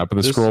on top of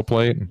the scroll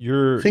plate,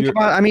 Think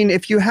about. I mean,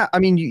 if you have, I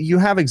mean, you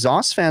have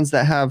exhaust fans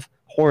that have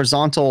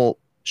horizontal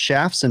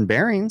shafts and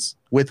bearings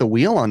with a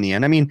wheel on the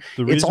end. I mean,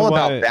 it's all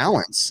about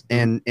balance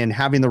and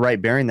having the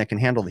right bearing that can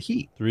handle the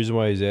heat. The reason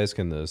why he's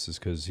asking this is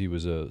because he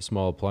was a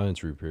small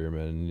appliance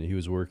repairman and he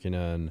was working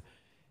on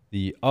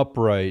the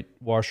upright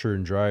washer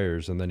and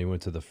dryers, and then he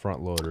went to the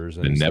front loaders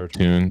and the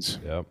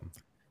Neptunes. Yep.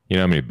 You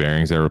know how many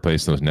bearings I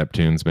replaced those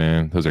Neptunes,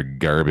 man? Those are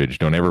garbage.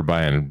 Don't ever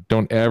buy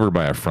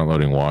a front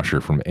loading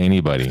washer from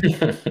anybody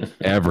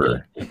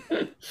ever.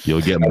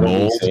 You'll get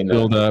mold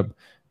build up.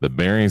 The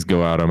bearings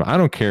go out them. I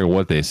don't care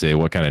what they say,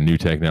 what kind of new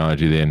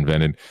technology they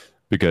invented,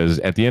 because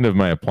at the end of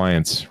my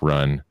appliance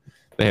run,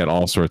 they had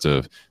all sorts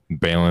of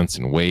balance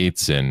and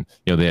weights, and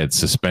they had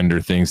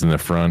suspender things in the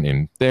front,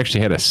 and they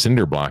actually had a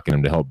cinder block in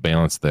them to help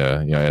balance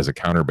the as a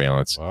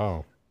counterbalance.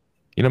 Wow.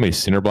 You know how many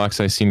cinder blocks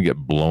I seen get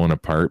blown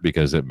apart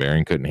because that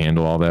bearing couldn't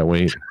handle all that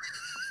weight?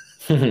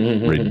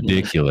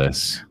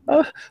 Ridiculous.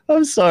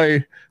 I'm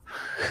sorry.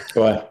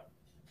 Go ahead.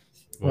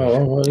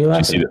 Well, what are you Did you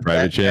laughing see the at?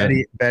 private chat?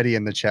 Betty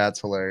in the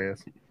chat's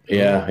hilarious.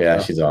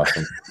 Yeah, she's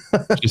awesome.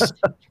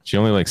 She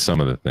only likes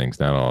some of the things,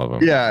 not all of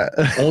them. Yeah.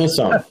 Only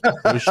some.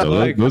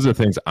 So those are the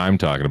things I'm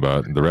talking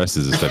about. The rest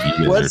is the stuff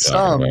you guys are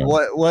talking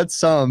about. What's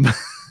some?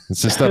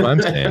 It's the stuff I'm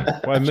saying.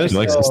 Well, I missed She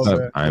likes the stuff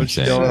I'm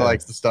She saying. only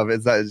likes the stuff.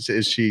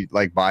 Is she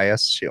like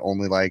biased? She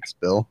only likes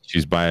Bill.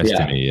 She's biased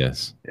Yeah. to me,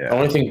 yes. Yeah. The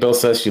only thing Bill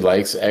says she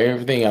likes,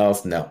 everything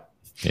else, no.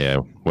 Yeah,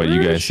 what you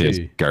Where guys is say is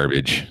she?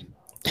 garbage.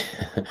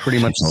 Pretty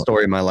much the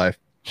story of my life.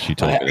 She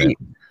told me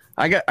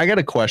that. I got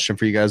a question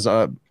for you guys.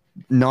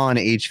 Non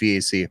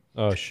HVAC.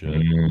 Oh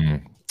shit.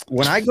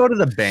 When I go to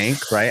the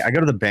bank, right? I go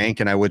to the bank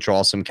and I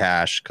withdraw some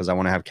cash because I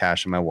want to have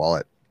cash in my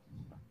wallet.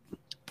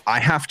 I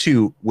have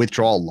to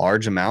withdraw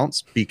large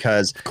amounts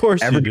because Of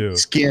course you everybody do.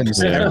 skims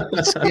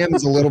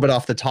a little bit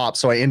off the top,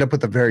 so I end up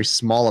with a very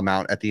small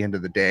amount at the end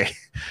of the day.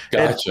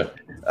 Gotcha.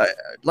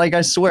 Like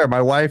I swear,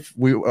 my wife,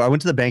 I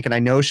went to the bank and I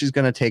know she's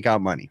gonna take out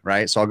money,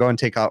 right? So I'll go and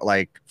take out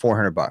like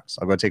 $400.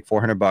 I'll go take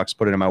 $400,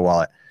 put it in my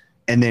wallet,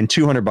 and then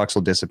 $200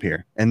 will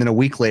disappear, and then a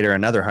week later,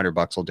 another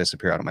 $100 will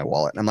disappear out of my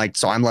wallet. And I'm like,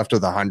 so I'm left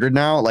with 100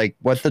 now. Like,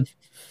 what the?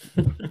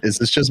 Is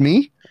this just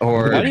me?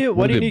 Or Why do you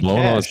What are they need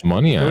blowing all cash? this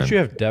money on? Don't you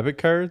have debit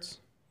cards?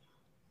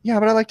 yeah,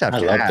 but I like to have I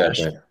love cash.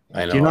 that.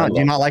 I know. Do you I not? Do you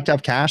love- not like to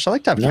have cash? I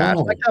like to have cash. I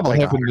No. like to have What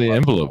like happened to the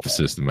 100 bucks. envelope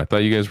system? I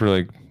thought you guys were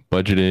like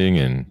budgeting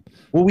and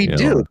Well, we you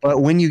do, know.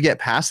 but when you get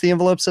past the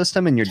envelope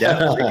system and you're debt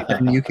free,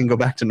 then you can go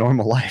back to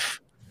normal life.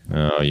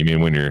 oh, you mean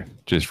when you're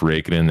just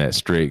raking in that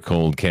straight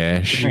cold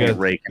cash? You got-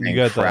 raking you in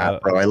got crap, the-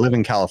 bro. I live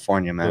in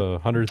California, man.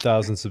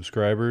 100,000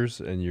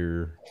 subscribers and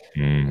your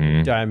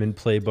Mm-hmm. diamond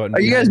play button.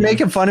 Are you guys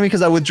making fun of me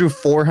because I withdrew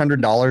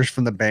 $400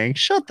 from the bank?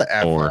 Shut the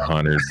F up.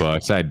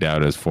 $400. I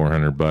doubt it's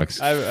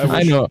 $400. I I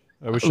wish, know.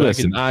 I wish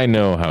Listen, I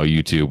know how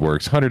YouTube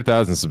works.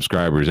 100,000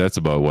 subscribers. That's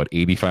about what,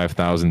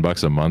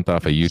 $85,000 a month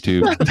off of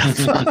YouTube.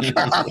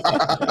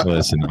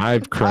 Listen,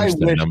 I've crunched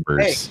the wish-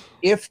 numbers.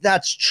 If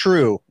that's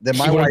true, then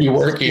my You wanna wife be is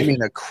working.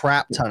 giving a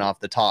crap ton off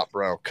the top,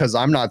 bro, because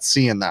I'm not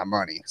seeing that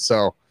money.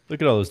 So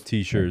Look at all those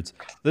T-shirts.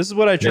 This is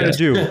what I try Yeah. to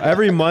do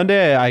every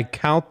Monday. I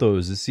count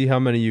those to see how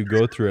many you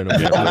go through in a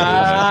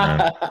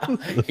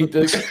week. He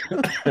does-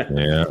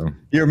 Yeah.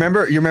 you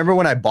remember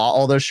when I bought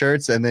all those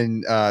shirts, and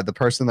then the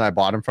person that I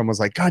bought them from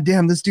was like, "God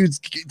damn, this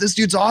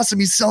dude's awesome.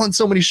 He's selling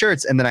so many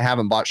shirts." And then I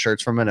haven't bought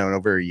shirts from him in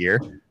over a year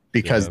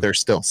because Yeah. they're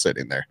still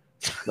sitting there.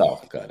 Oh,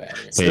 God.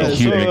 Hey, So,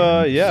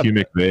 yeah. Hugh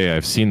McVeigh,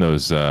 I've seen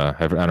those. I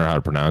don't know how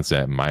to pronounce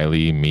that.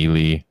 Mealy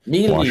Mealy.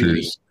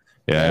 washers.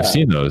 Yeah, I've Yeah.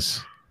 seen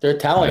those. They're I've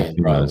Italian,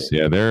 seen bro. those.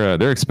 Yeah,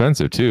 they're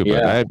expensive too,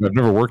 but Yeah. I've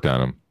never worked on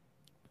them.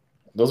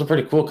 Those are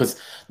pretty cool because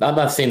I'm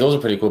not saying those are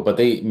pretty cool, but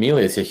Miele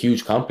is a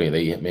huge company.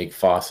 They make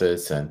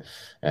faucets and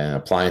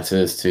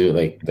appliances too,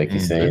 like you're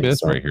saying. Maybe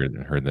that's So- where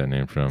I heard that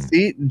name from.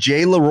 See,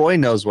 Jay Leroy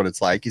knows what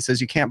it's like. He says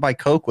you can't buy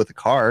Coke with a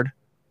card.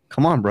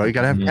 Come on, bro. You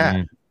gotta have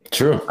cash.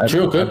 True.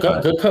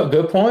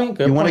 Good point.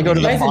 Good You want to point. go to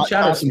the Guys in hot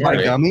chat are shop and buy smart,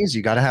 eh? gummies?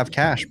 You gotta have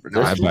cash.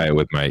 Bro. I buy it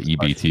with my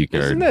EBT Isn't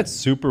card. that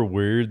super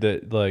weird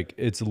that like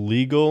it's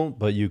legal,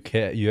 but you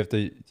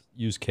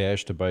use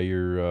cash to buy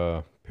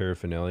your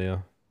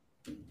paraphernalia?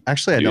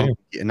 Actually, I Yeah. don't.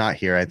 Not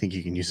here. I think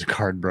you can use a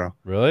card, bro.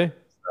 Really?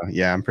 So,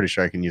 yeah, I'm pretty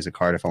sure I can use a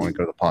card if I want to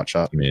go to the pot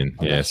shop. I mean,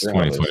 I'm yeah, not it's sure how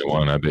this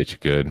 2021. I bet you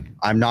could.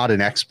 I'm not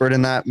an expert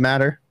in that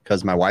matter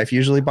because my wife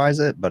usually buys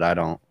it, but I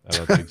don't. I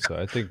don't think so.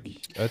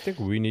 I think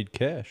we need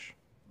cash.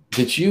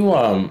 Did you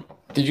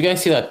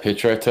guys see that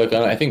picture I took?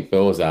 I think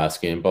Bill was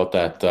asking about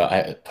that.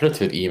 I put it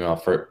to the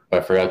email but I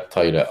forgot to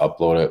tell you to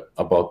upload it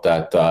about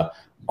that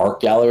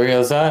art gallery I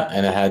was at,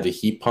 and it had the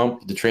heat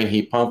pump, the train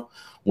heat pump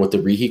with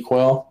the reheat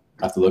coil.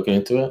 After looking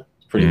into it,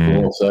 pretty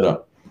cool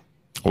setup.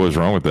 What was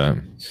wrong with that?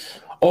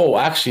 Oh,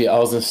 actually, I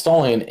was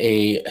installing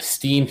a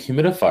steam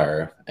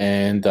humidifier,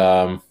 and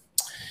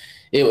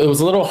it was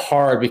a little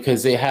hard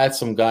because they had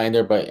some guy in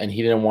there, and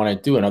he didn't want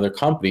to do another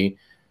company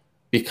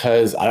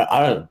because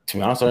I don't. To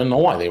be honest, I didn't know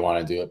why they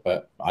want to do it,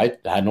 but I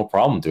had no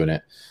problem doing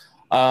it.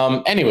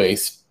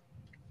 Anyways,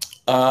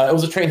 it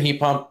was a train heat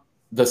pump.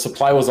 The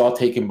supply was all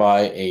taken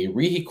by a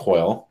reheat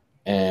coil,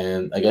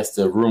 and I guess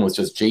the room was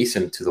just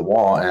adjacent to the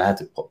wall, and I had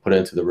to put it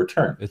into the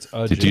return. It's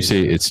Did you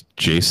say it's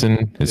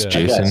Jason? It's Yeah.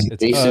 Jason, Yes.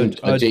 Adjacent.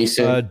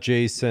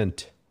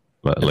 Adjacent.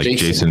 like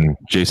Jason.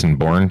 Jason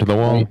Bourne to the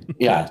wall.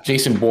 Yeah,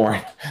 Jason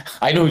Bourne.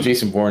 I know who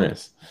Jason Bourne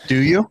is. Do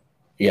you?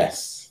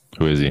 Yes.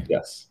 Who is he?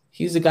 Yes.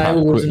 He's the guy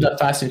who was in the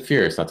Fast and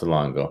Furious not too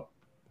long ago.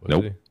 Was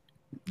Nope. he?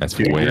 That's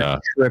Dude, way you're off.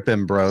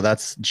 tripping, bro.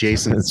 That's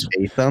Jason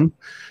Statham.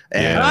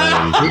 And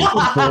Yeah.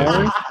 Jason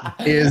Bourne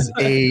is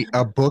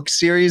a book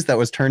series that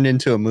was turned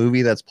into a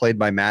movie that's played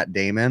by Matt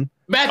Damon.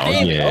 Matt Oh,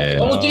 Damon. yeah.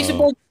 Oh, Jason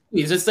Bourne.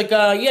 It's like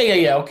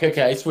yeah.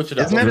 Okay. I switch it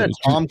up. Isn't it a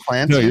Tom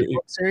Clancy No, you-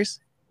 book series?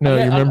 No,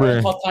 you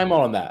remember? I'll time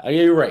out on that. Yeah,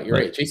 you're right. You're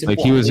right. Jason Like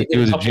Bourne. he was They did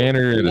a couple-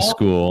 janitor at Yeah. a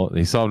school.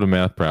 He solved a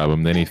math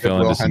problem. Then he fell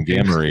Will into some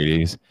Hunting. gamma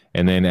rays,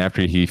 and then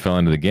after he fell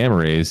into the gamma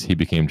rays, he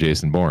became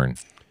Jason Bourne.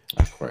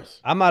 Of course.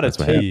 I'm out of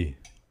That's what tea.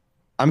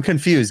 I'm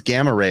confused.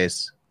 Gamma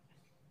rays.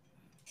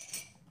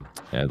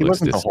 Yeah, it He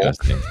looks wasn't the Hulk.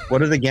 disgusting.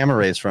 What are the gamma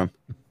rays from?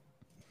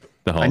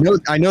 The I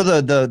Hulk. know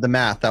the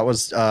math. That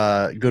was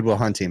Good Will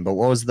Hunting. But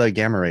what was the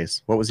gamma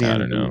rays? What was he I in?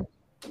 don't know.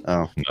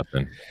 Oh,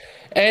 Nothing.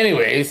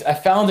 Anyways, I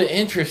found it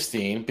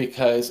interesting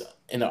because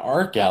in an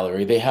art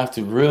gallery, they have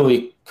to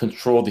really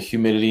control the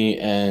humidity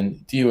and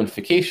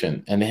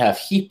dehumidification. And they have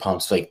heat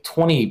pumps, like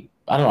 20,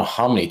 I don't know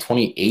how many,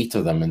 28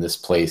 of them in this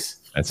place.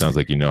 That sounds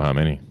like you know how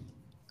many.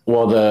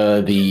 Well,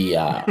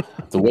 the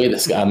way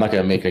this guy, I'm not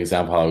going to make an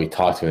example how we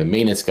talk to him. The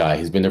maintenance guy,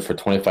 he's been there for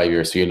 25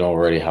 years, so you know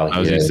already how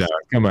How's he he is. sound?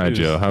 Come on,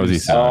 Joe. How does he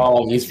sound?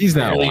 Oh, He's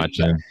not really-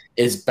 watching.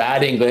 It's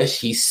bad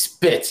English. He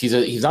spits.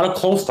 He's not a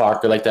close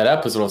talker like that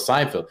episode of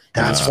Seinfeld.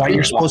 that's Uh, why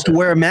you're supposed to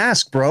wear a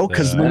mask, bro.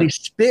 Because Yeah. when you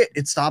spit,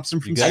 it stops him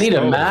from. You guys I need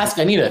a Oh. mask.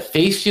 I need a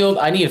face shield.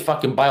 I need a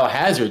fucking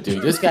biohazard,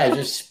 dude. This guy is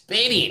just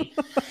spitting.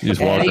 You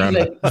just And walk he's around,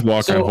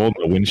 like- so-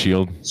 holding a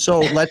windshield. So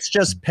let's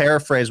just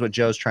paraphrase what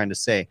Joe's trying to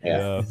say.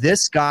 Yeah.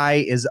 This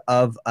guy is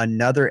of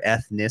another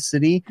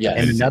ethnicity Yes.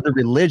 and another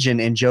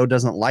religion, and Joe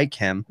doesn't like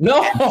him.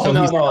 No, So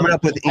no, he's no. coming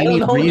up with I any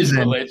don't know his reason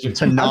religion.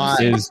 to not.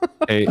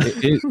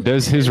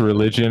 Does his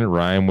religion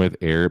rhyme with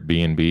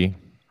Airbnb?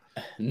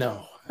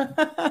 No. He's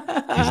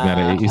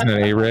not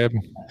Arab.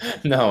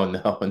 No.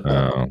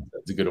 Oh.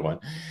 That's a good one.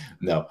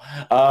 No.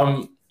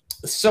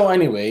 So,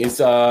 anyways,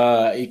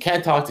 you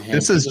can't talk to him.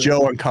 This is He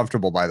Joe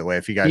uncomfortable, by the way.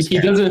 If you guys He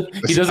can't.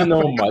 doesn't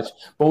know much.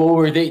 But what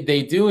were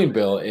they doing,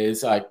 Bill?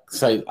 Is I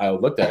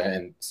looked at it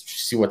and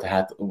see what the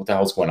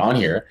hell's going on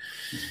here.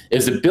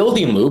 Is the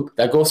building loop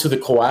that goes through the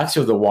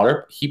coaxial of the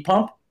water heat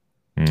pump.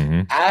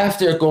 Hmm.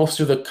 After it goes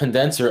through the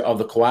condenser of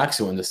the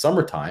coaxial in the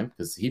summertime,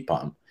 because it's the heat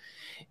pump,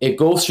 it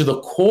goes through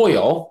the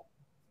coil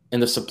in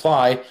the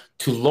supply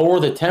to lower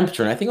the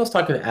temperature. And I think I was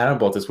talking to Adam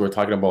about this. We were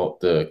talking about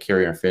the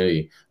Carrier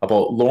Infinity,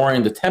 about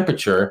lowering the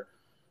temperature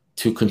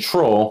to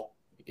control,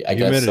 I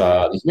guess,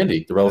 the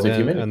humidity, the relative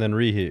humidity. And then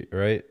reheat,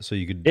 right? So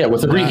you could Yeah,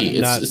 with the not- reheat.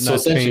 It's- not, it's not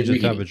essentially change the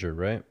reheat. temperature,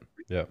 right?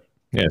 Yeah.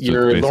 Yeah, so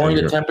You're basically lowering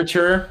the you're-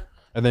 temperature.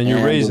 And then you're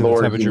and raising the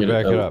lower temperature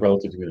back it up.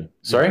 Relative humidity.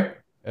 Sorry?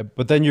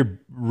 But then you're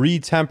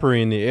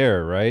re-tempering the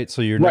air, right?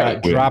 So you're Right.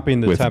 not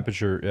dropping the With-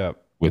 temperature. Yeah.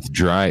 with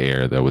dry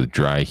air, though, with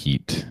dry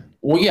heat.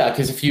 Well, yeah,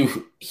 because if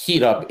you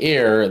heat up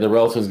air, the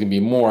relative is going to be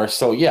more.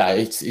 So, yeah,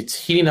 it's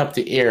heating up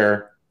the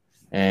air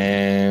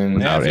and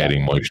Without Yeah.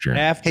 adding moisture.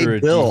 After Hey,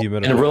 a Bill, dehumidifier.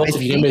 and the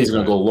relative humidity is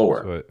going to go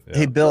lower. So, yeah.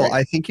 Hey, Bill, Right.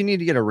 I think you need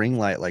to get a ring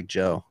light like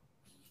Joe.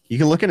 You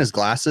can look in his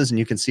glasses and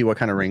you can see what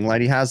kind of ring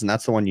light he has, and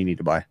that's the one you need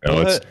to buy.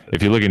 No, it's, What?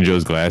 if you look in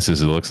Joe's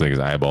glasses, it looks like his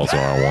eyeballs are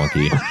all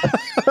wonky.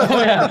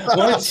 Oh, yeah.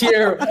 What's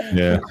your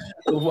Yeah,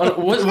 what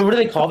do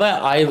they call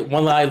that?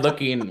 One eye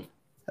looking.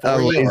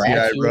 Lazy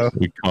eye, bro.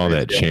 we call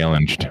that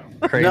challenged.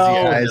 Crazy No,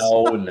 eyes.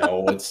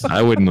 no, it's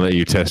I wouldn't let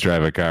you test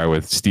drive a car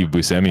with Steve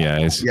Buscemi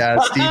eyes. Yeah,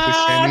 Steve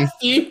Buscemi.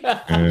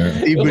 Yeah.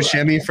 Steve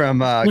Buscemi from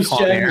Con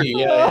Air. Buscemi,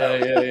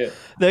 yeah.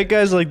 That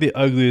guy's like the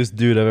ugliest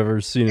dude I've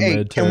ever seen in my Hey,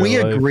 entire can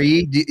we life.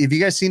 agree? Have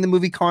you guys seen the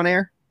movie Con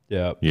Air?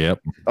 Yeah. Yep.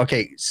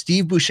 Okay,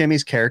 Steve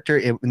Buscemi's character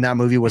in that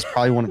movie was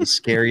probably one of the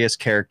scariest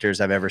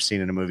characters I've ever seen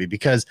in a movie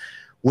because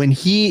when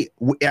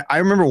I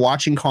remember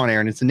watching Con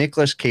Air, and it's a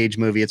Nicolas Cage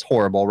movie. It's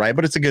horrible, right?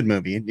 But it's a good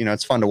movie. You know,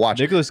 it's fun to watch.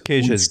 Nicolas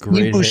Cage When has Steve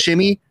great hair.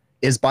 Buscemi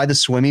is by the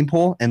swimming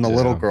pool and the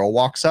little Yeah. girl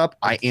walks up,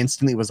 I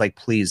instantly was like,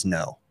 please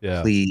no.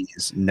 Yeah.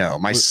 Please no.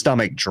 My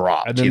stomach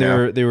dropped. And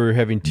then they were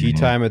having tea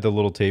time at the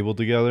little table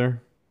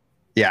together.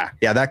 Yeah,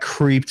 that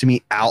creeped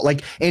me out.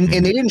 Like, and they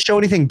didn't show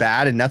anything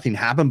bad and nothing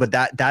happened, but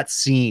that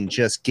scene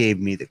just gave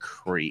me the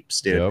creeps,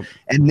 dude. Yep.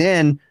 And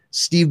then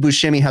Steve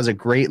Buscemi has a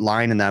great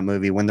line in that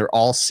movie when they're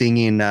all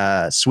singing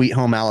Sweet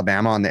Home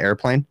Alabama on the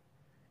airplane.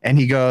 And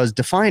he goes,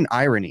 define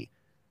irony.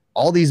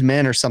 All these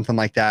men or something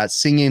like that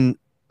singing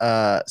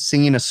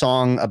a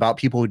song about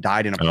people who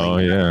died in a plane. Oh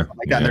yeah,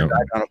 Like that,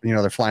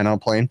 they're, they're flying on a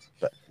plane.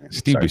 But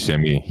Steve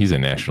Buscemi, he's a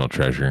national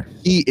treasure.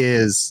 he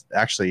is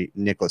actually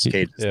Nicolas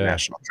Cage's Yeah,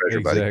 national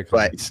treasure, buddy. exactly.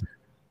 But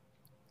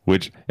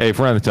Which, hey, if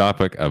we're on the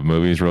topic of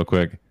movies, real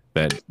quick,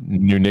 that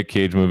new Nick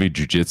Cage movie,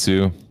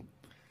 Jiu-Jitsu,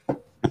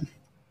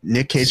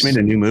 Nick Cage made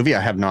a new movie.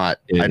 I have not.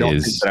 I don't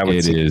think that I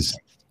would see. It is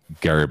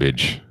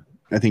garbage.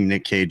 I think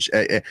Nick Cage,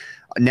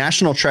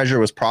 National Treasure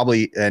was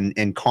probably,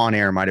 and Con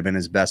Air might have been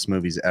his best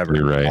movies ever.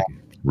 You're right.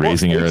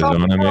 Raising Face Off-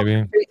 Arizona,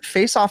 maybe.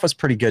 Face Off was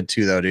pretty good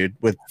too, though, dude.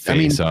 With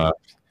Face Off.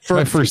 for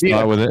My first being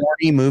thought a with it,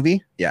 corny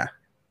movie, yeah,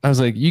 I was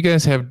like, you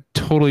guys have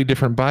totally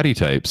different body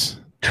types.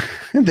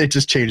 they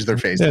just changed their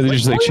faces. Yeah, they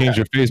just like change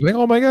their face. Like,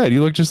 oh my god,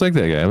 you look just like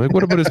that guy. Like,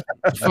 what about his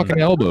fucking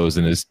elbows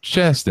and his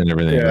chest and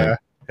everything? Yeah. Like,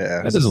 Yeah,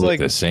 that This doesn't is look like-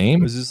 the same.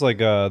 Was this like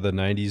the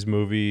 90s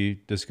movie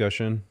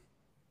discussion?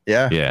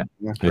 yeah, Yeah,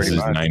 this pretty is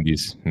much.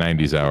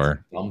 90s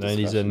hour.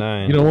 90s at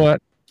 9. You know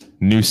what?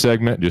 New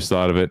segment. Just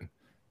thought of it.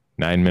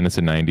 9 minutes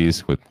of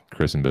 90s with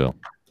Chris and Bill.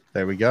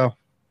 There we go.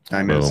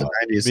 9 minutes and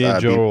 90s. Me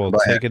and Joel will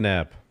but take a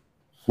nap.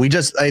 we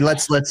just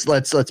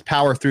let's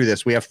power through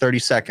this. We have 30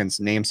 seconds.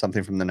 Name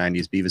something from the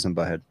 90s. Beavis and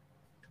Butthead.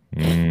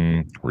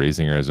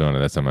 Raising Arizona.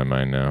 That's on my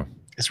mind now.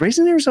 Is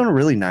Raising Arizona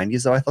really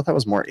 90s though? I thought that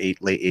was more late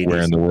 80s.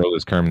 Where in the world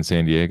is Carmen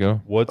San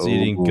Diego? What's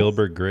eating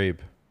Gilbert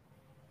Grape?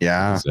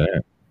 Yeah. What's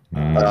that?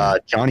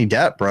 Johnny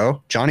Depp,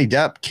 bro. Johnny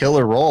Depp,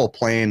 killer role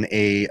playing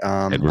a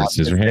Edward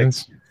autistic-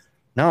 Scissorhands?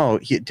 No,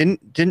 he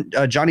didn't.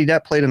 Johnny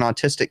Depp played an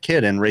autistic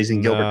kid in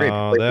Raising Gilbert Grape. He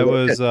No, played that a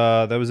little was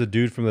kid. that was a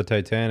dude from the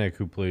Titanic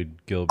who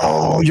played Gilbert.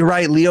 Oh, you're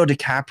right, Leo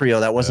DiCaprio.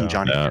 That wasn't Yeah.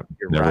 Johnny No, Depp.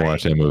 You're never right.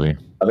 watched that movie.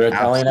 Other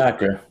Italian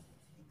actor.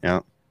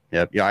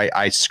 Yep. Yeah,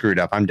 I screwed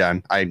up. I'm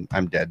done. I'm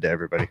dead to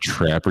everybody.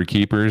 Trapper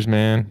Keepers,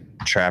 man.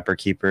 Trapper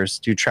Keepers,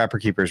 dude. Trapper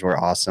Keepers were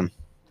awesome.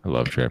 I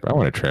love Trapper. I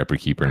want a Trapper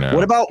Keeper now.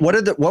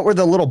 What were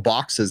the little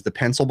boxes, the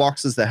pencil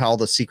boxes that held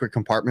the secret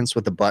compartments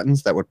with the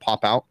buttons that would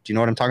pop out? Do you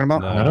know what I'm talking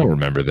about? No. I don't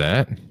remember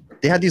that.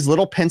 They had these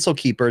little pencil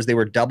keepers. They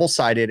were double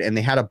sided, and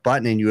they had a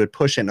button, and you would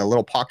push it, and a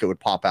little pocket would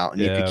pop out, and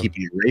you Yeah. could keep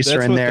your eraser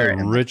That's in what there. the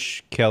and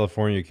rich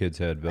California kids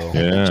had, Bill.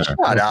 Yeah. Shut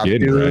up,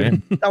 kidding, dude.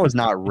 right? That was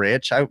not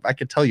rich. I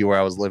could tell you where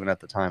I was living at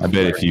the time. I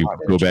bet if you Not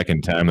go rich. back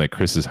in time, like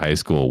Chris's high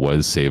school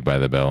was Saved by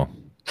the Bell.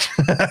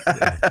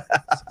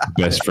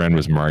 Best friend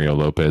was Mario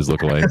Lopez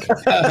lookalike.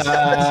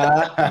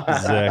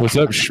 Exactly. What's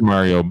up,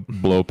 Mario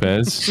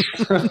Lopez?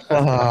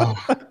 Oh,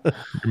 You're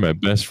my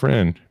best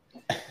friend.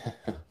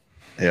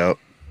 yep.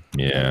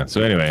 Yeah.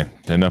 So anyway,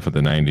 enough of the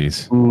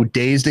 90s. Ooh,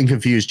 Dazed and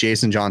Confused,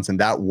 Jason Johnson.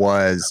 That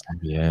was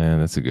Yeah,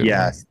 that's a good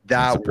yes, one.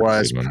 That's a that pretty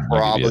was good one. I'll give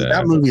probably you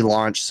that movie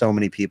launched so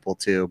many people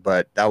too,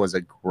 but that was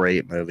a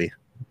great movie.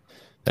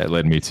 That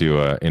led me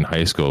to in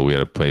high school, we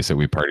had a place that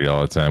we partied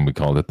all the time. We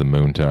called it the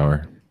Moon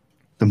Tower.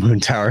 The Moon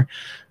Tower.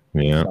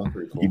 Yeah.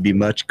 You'd be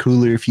much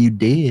cooler if you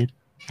did.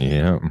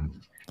 Yeah.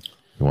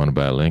 You want to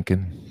buy a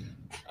Lincoln?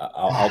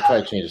 I'll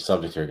try to change the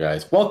subject here,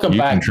 guys. Welcome You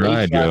back can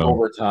try, to HVAC Joe.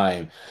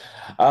 Overtime.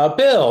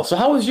 Bill, so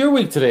how was your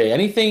week today?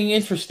 Anything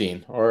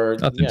interesting? Or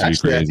Nothing too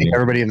Actually, I crazy. think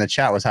everybody in the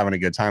chat was having a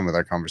good time with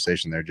our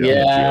conversation there, Joe.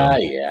 yeah.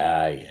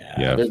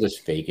 Yeah. They're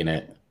just faking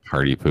it.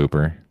 Party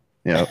pooper.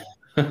 Yep.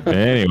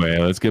 Anyway,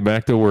 let's get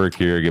back to work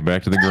here. Get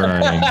back to the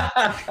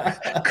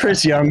grind.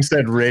 Chris Young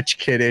said rich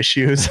kid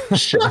issues.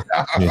 Shut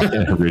up.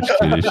 Yeah, rich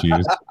kid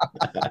issues.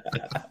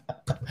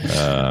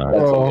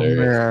 Oh hilarious.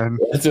 man.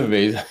 That's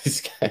amazing.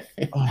 This guy.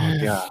 Oh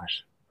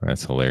gosh.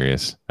 That's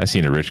hilarious. I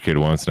seen a rich kid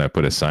once, and I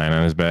put a sign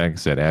on his back that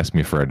said, "Ask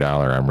me for $1.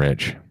 I'm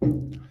rich."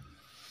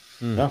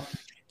 No.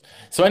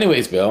 So,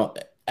 anyways, Bill,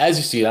 as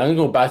you see, I'm gonna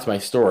go back to my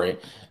story.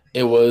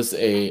 It was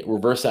a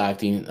reverse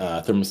acting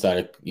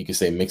thermostatic, you could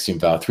say, mixing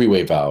valve,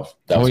 three-way valve.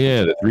 That Oh was-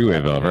 yeah, the three-way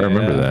valve. I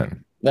remember Yeah. that.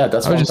 Yeah,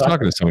 that's I what was I'm just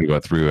talking to somebody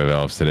about three-way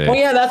valves today. Oh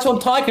yeah, that's what I'm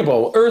talking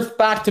about. Earth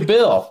back to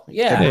Bill.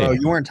 Yeah. Hey. Bro,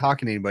 you weren't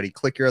talking to anybody.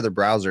 Click your other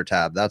browser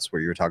tab. That's where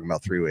you were talking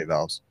about three-way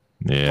valves.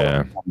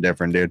 Yeah.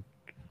 Different, dude.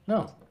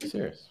 No,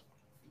 serious.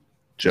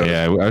 Joe.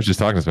 Yeah, I was just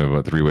talking to somebody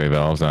about three-way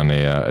valves on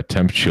a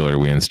temp chiller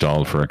we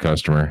installed for a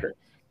customer.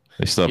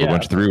 They still have Yeah. a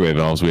bunch of three-way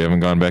valves we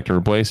haven't gone back to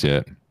replace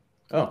yet.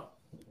 Oh,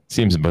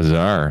 Seems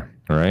bizarre,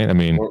 right? I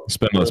mean, Or-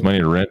 spend less money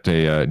to rent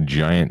a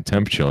giant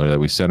temp chiller that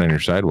we set on your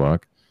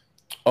sidewalk.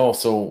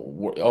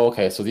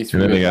 okay. So these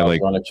And then three they got, valves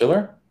like- are on a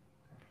chiller.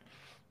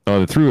 Oh,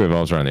 the three-way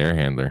valves are on the air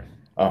handler.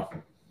 Oh,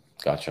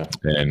 gotcha.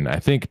 And I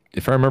think,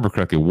 if I remember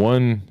correctly,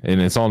 one,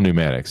 and it's all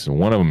pneumatics, so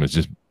one of them is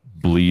just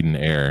bleeding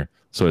air.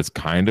 So it's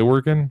kind of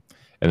working.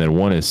 And then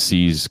one is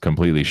seized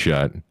completely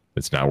shut.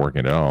 It's not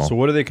working at all. So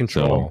what do they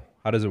control?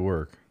 How does it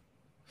work?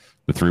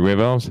 The three-way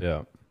valves?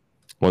 Yeah.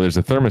 Well, there's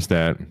a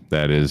thermostat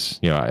that is,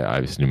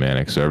 obviously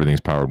pneumatic, so everything's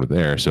powered with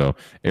air. So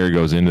air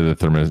goes into the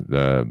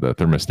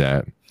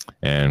thermostat,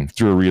 and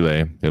through a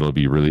relay, the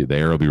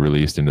air will be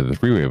released into the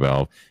three-way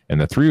valve, and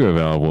the three-way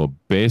valve will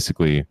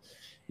basically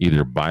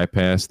either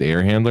bypass the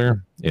air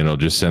handler, and it'll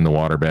just send the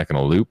water back in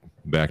a loop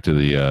back to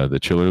the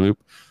chiller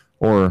loop,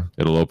 or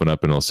it'll open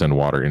up and it'll send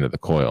water into the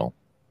coil,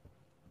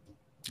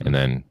 and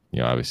then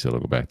obviously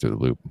it'll go back to the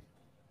loop.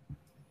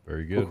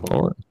 Very good.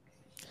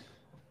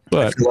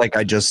 I feel like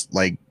I just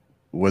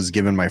was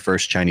given my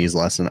first Chinese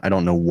lesson. I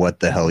don't know what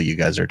the hell you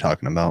guys are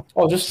talking about.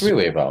 Oh, just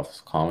relay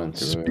valves. Common.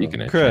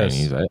 Speaking of Chris,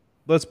 Chinese,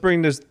 let's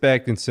bring this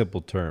back in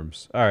simple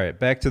terms. All right,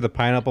 back to the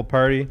pineapple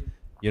party.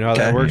 You know how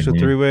that Okay. works with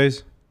three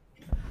ways?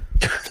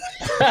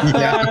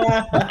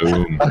 Yeah.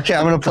 boom, Okay,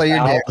 I'm gonna play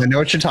your game. I know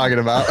what you're talking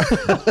about.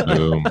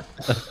 boom.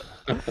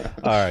 All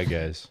right,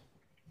 guys.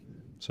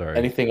 Sorry.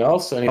 Anything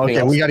else? Anything Okay,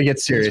 else? we got to get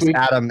serious. this week?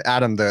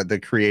 Adam, the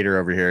creator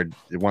over here,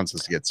 wants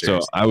us to get So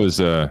serious.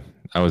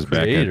 I was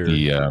back Creator. at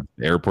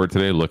the airport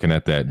today, looking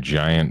at that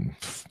giant,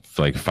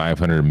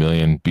 500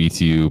 million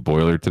BTU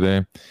boiler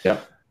today.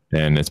 Yep.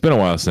 And it's been a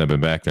while since I've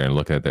been back there and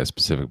looking at that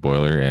specific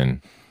boiler,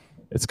 and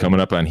it's coming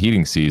up on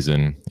heating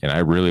season, and I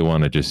really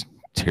want to just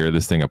tear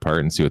this thing apart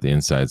and see what the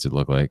insides would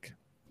look like.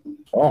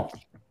 Oh,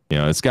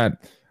 It's got,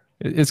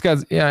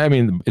 yeah, I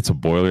mean, it's a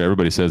boiler.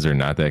 Everybody says they're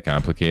not that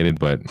complicated,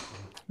 but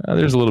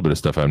there's a little bit of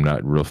stuff I'm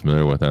not real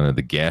familiar with on it.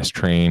 The gas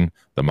train,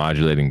 the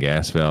modulating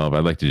gas valve.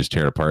 I'd like to just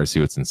tear it apart and see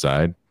what's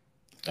inside.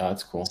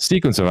 that's cool.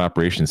 Sequence of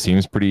operation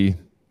seems pretty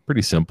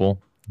simple,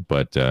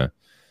 but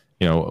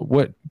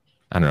what,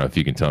 I don't know if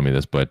you can tell me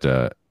this, but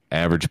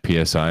average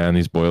PSI on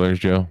these boilers,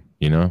 Joe,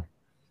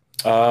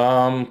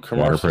 water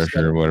Commercial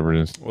pressure or whatever it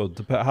is. Well,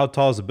 how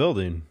tall is the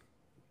building?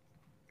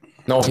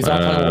 No, he's not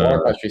talking about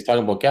water pressure. He's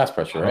talking about gas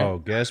pressure, right? Oh,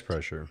 gas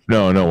pressure.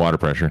 No, water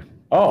pressure.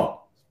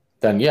 Oh,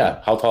 then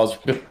yeah. How tall is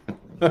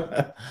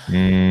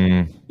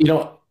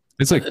your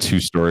It's like 2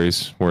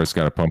 stories where it's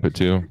got to pump it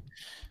to.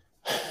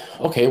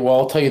 Okay, well,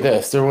 I'll tell you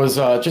this. There was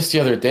just the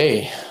other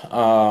day.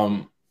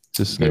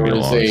 This is There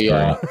going to be a was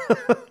long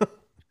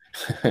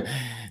story.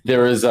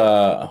 there was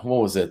what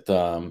was it?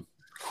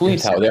 Cooling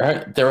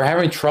tower. They were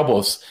having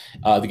troubles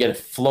to get it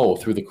flow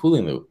through the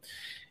cooling loop,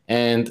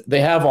 and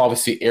they have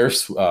obviously air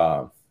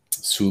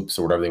swoops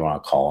or whatever they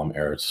want to call them,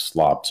 air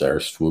slops, air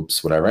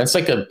swoops, whatever. And it's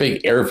like a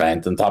big air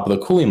vent on top of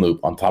the cooling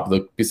loop,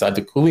 beside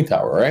the cooling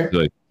tower, right?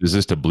 Like, is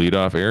this to bleed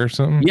off air or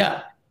something?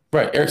 Yeah,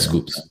 right. Air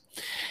scoops,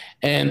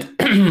 and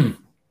and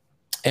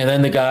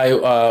then the guy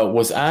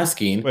was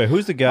asking. Wait,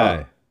 who's the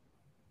guy?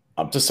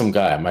 Just some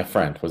guy, my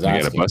friend, was You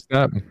got a asking. bus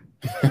stop?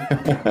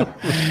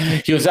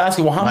 He was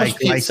asking, well, how much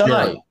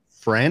PSI? your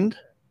friend?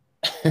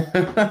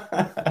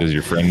 Does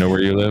your friend know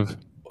where you live?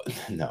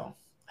 No.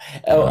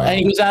 Oh, and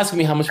he was asking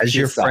me how much Has PSI.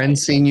 your friend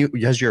seen you?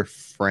 Has your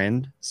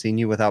friend seen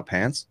you without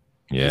pants?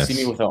 Yes. See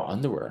me without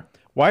underwear.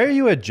 Why are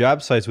you at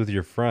job sites with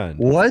your friend?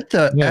 What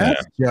the Yeah.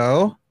 F,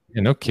 Joe?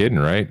 Yeah, no kidding,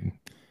 right?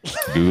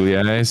 Googly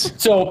eyes.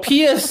 So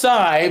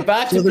PSI,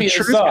 back So to the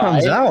truth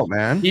comes PSI. out,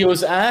 man. He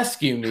was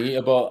asking me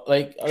about,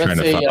 like, let's Trying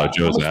to say, follow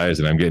Joe's eyes,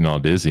 and I'm getting all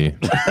dizzy.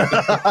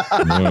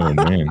 Oh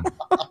man.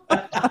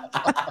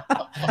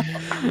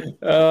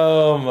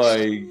 oh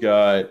my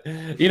god!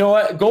 You know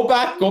what? Go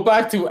back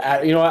to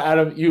you know what,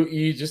 Adam.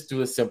 You just do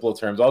the simple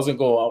terms. I was gonna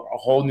go a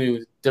whole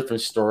new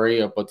different story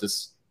about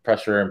this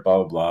pressure and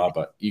blah blah blah.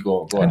 But you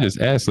go I ahead. just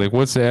asked, like,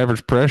 what's the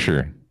average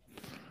pressure?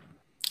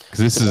 Because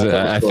this is,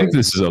 I think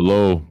this is a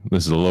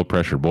low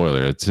pressure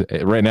boiler. It's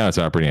right now it's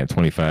operating at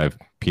 25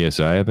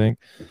 psi, I think.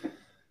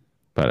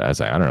 But I was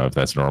like, I don't know if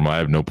that's normal. I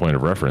have no point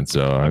of reference.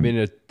 So I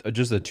mean,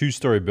 just a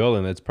 2-story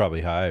building, that's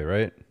probably high,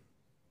 right?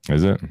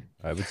 is it?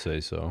 I would say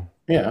so.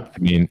 Yeah. I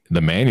mean, the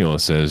manual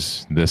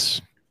says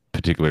this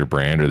particular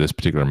brand or this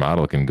particular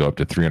model can go up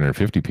to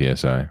 350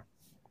 psi.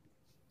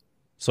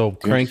 So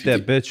crank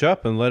that bitch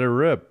up and let it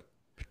rip.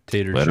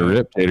 Tater Let chip. her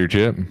rip, tater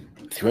chip.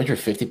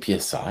 350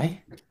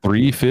 psi.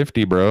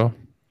 350, bro.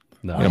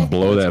 No. And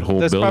blow that whole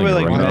That's building probably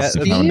like right off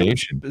the steam?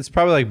 foundation. It's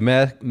probably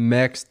like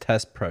max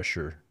test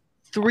pressure.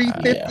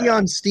 350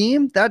 on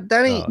Steam? That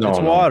ain't. No, it's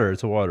no. water.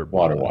 It's a water.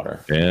 Water.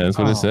 Yeah, that's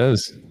what Oh. it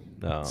says.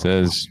 No. It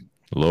says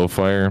low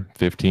fire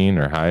 15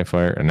 or high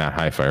fire, or not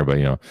high fire, but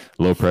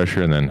low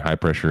pressure, and then high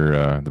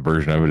pressure. The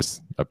version of it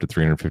is up to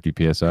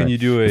 350 psi. Can you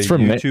do a it's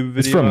from YouTube video?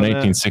 It's from on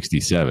that?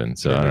 1967,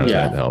 so I don't know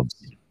Yeah. if that helps.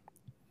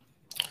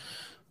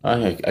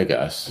 I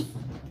guess.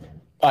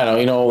 I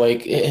don't know,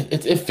 like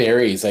it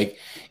varies. Like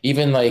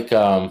even like when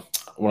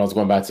I was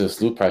going back to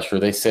this loop pressure,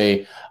 they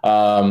say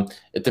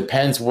it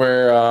depends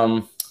where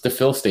the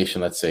fill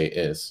station, let's say,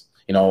 is.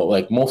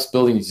 Like most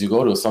buildings you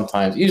go to,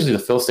 sometimes usually the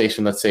fill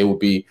station, let's say, will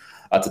be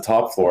at the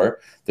top floor.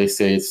 They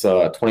say it's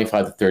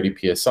 25 to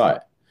 30 psi.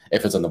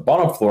 If it's on the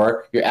bottom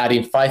floor, you're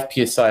adding 5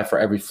 psi for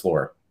every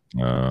floor.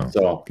 Oh,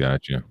 So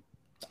gotcha.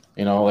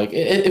 like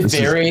it This is-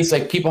 varies.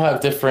 Like people have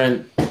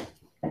different.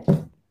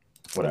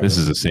 Whatever. This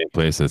is the same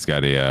place that's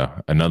got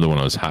another one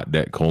of those hot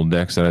deck, cold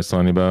decks that I was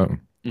telling you about.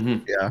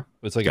 Mhm. Yeah.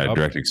 It's like Got a up-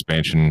 direct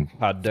expansion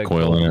hot deck,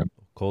 coil in it.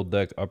 cold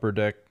deck, upper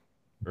deck.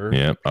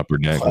 Yep. Upper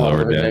deck,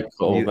 lower deck,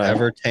 You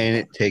ever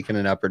taken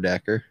an upper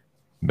decker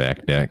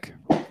back deck.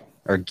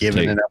 or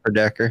given an upper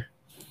decker?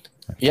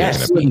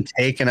 Yes. I wouldn't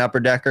take an upper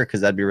decker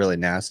because that'd be really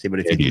nasty. But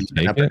if Yeah, do you you eat an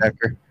take upper it?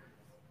 decker,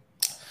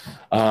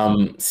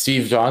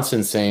 Steve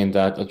Johnson saying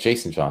that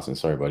Jason Johnson,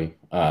 sorry, buddy.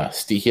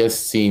 He has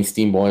seen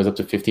steam boilers up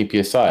to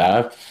 15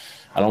 psi.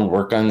 I don't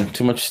work on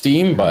too much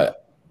steam,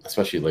 but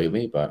especially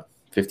lately. But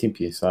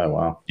 15 psi,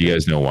 wow. Do you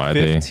guys know why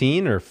they?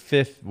 15 or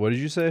 5? What did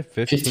you say?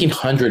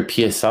 1500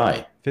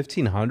 psi.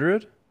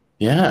 1500?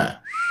 Yeah,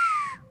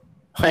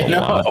 I A know.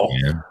 lot,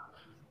 man.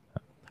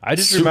 I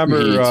just Super remember.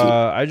 heated.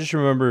 I just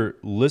remember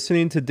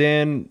listening to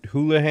Dan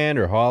Houlihan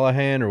or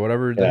Houlihan or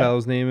whatever the Yeah. hell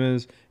his name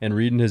is, and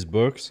reading his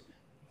books.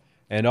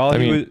 And all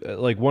he would,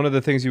 like, one of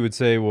the things he would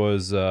say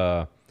was,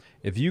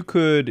 if you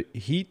could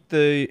heat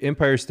the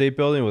Empire State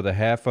Building with a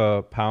half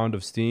a pound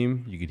of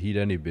steam, you could heat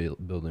any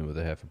building with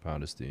a half a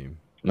pound of steam.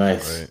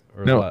 Nice. Right?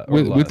 Or No,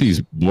 with less. these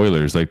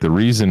boilers, like the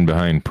reason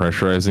behind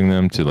pressurizing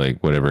them to like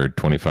whatever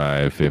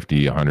 25,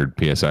 50, 100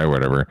 psi,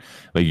 whatever,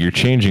 like you're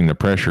changing the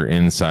pressure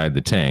inside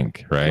the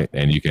tank, right?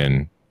 And you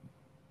can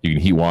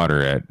heat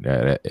water at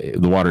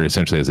the water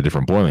essentially has a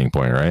different boiling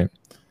point, right?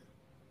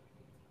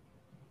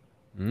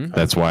 Mm-hmm.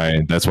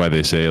 That's why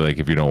they say like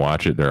if you don't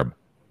watch it,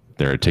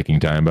 they're a ticking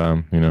time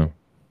bomb, you know,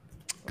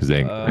 because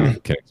they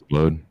can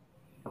explode.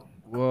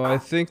 Well, I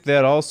think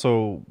that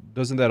also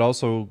doesn't that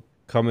also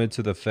come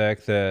into the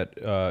fact that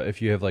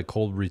if you have like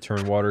cold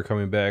return water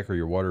coming back or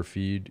your water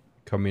feed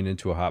coming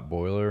into a hot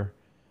boiler,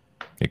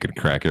 It could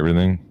crack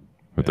everything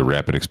with the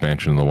rapid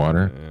expansion of the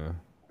water.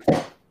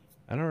 yeah.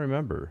 I don't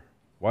remember.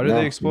 Why did No.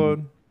 they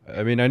explode?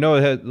 I mean, I know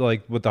it had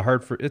like with the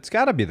Hartford. It's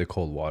got to be the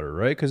cold water,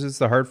 right? Because it's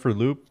the Hartford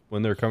Loop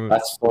when they're coming.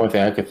 That's the only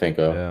thing I could think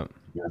of. Yeah.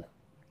 Yeah.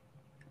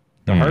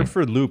 The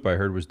Hartford Loop, I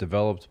heard, was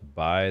developed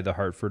by the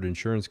Hartford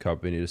Insurance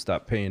Company to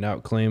stop paying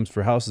out claims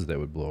for houses that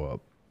would blow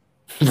up.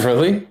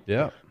 Really?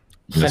 Yeah.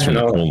 That's I from the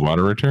don't know. cold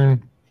water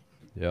return.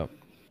 Yeah.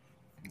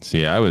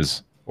 See, I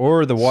was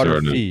Or the water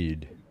Sort of.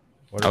 feed.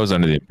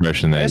 under the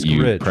impression that Ask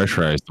you Rich.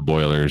 pressurize the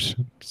boilers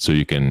so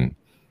you can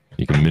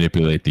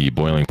manipulate the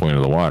boiling point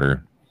of the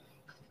water.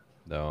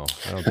 No,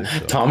 I don't think so.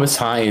 Thomas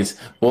Hines.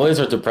 Boilers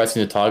are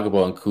depressing to talk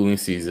about in cooling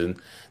season.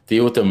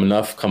 Deal with them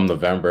enough come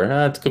November.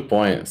 That's a good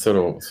point.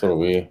 So do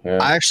we. Yeah.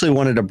 I actually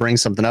wanted to bring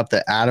something up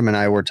that Adam and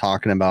I were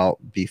talking about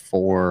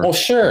before Oh,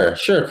 sure,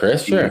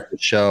 Chris, sure. the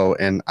show,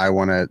 and I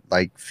want to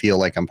like feel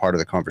like I'm part of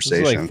the This is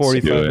conversation. like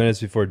 45 do it.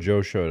 minutes before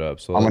Joe showed up.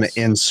 So I'm going let's-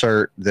 to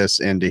insert this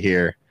into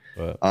here.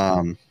 but-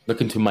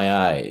 Look into my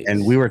eyes.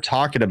 And we were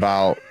talking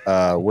about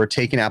we're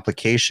taking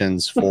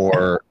applications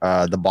for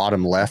the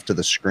bottom left of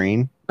the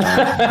screen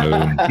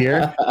Boom.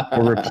 here.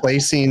 We're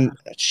replacing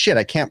shit.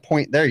 I can't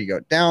point. There you go.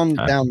 Down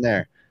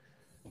there.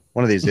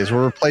 One of these days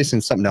we're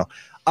replacing something.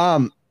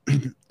 No.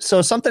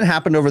 So something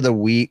happened over the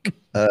week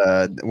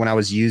when I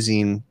was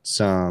using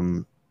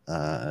some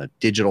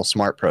digital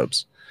smart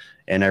probes,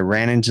 and I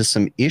ran into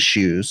some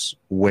issues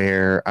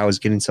where I was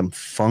getting some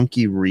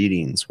funky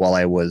readings while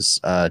I was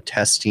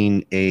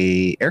testing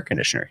a air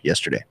conditioner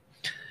yesterday.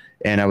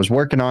 And I was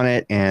working on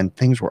it, and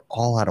things were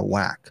all out of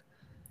whack.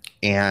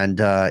 And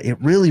it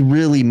really,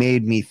 really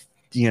made me,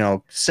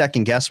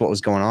 second guess what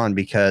was going on,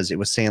 because it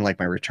was saying like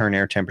my return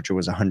air temperature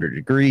was 100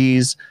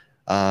 degrees.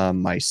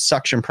 My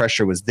suction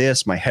pressure was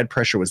this, my head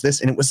pressure was this,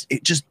 and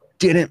it just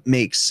didn't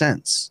make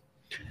sense.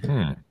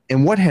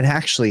 And what had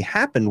actually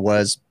happened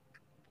was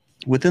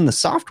within the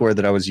software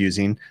that I was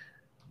using,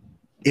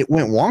 it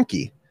went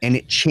wonky and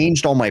it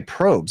changed all my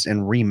probes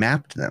and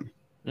remapped them.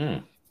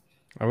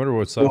 I wonder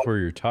what software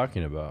you're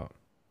talking about.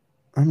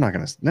 I'm not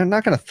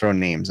gonna throw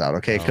names out,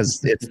 okay?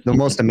 Because it's the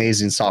most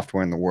amazing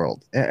software in the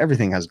world.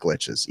 Everything has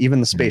glitches,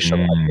 even the space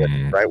shuttle, had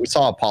glitches, right? We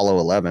saw Apollo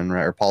 11,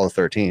 right, or Apollo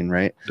 13,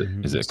 right?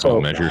 Is it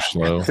called Measure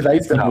Slow?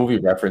 Tonight's the movie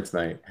reference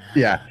night.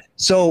 Yeah.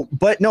 So,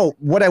 but no,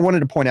 what I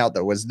wanted to point out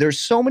though was there's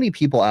so many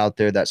people out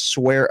there that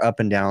swear up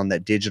and down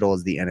that digital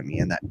is the enemy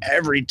and that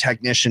every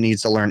technician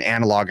needs to learn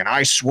analog. And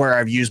I swear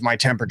I've used my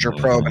temperature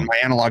probe and my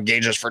analog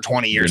gauges for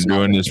 20 years Been now.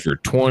 doing this for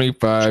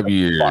 25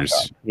 years.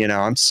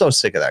 I'm so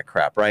sick of that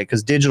crap, right?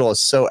 Because digital is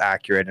so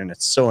accurate and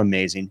it's so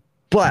amazing.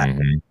 But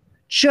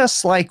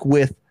just like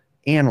with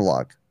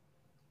analog,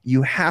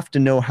 you have to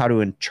know how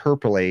to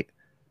interpolate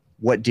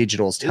what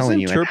digital is telling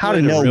you and how to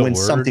interpolate a know real when word?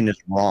 something is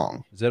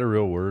wrong. Is that a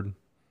real word?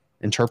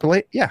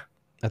 Interpolate? Yeah.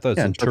 I thought it's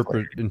Yeah,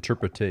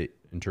 interpretate.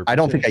 I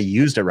don't think I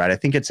used it right. I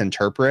think it's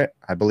interpret,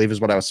 I believe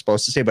is what I was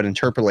supposed to say, but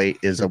interpolate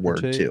is a word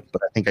Interpretate. too.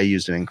 But I think I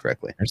used it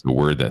incorrectly. There's a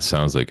word that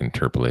sounds like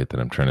interpolate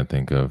that I'm trying to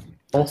think of.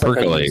 Almost like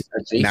Percolate.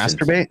 adjacent.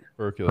 Masturbate?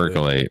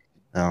 Percolate.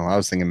 No, I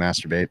was thinking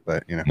masturbate,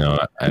 but No,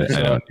 I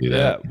don't do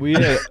that.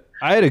 Yeah,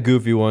 I had a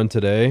goofy one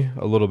today,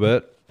 a little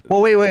bit.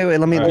 Well, wait. Let me. All right,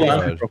 let me- go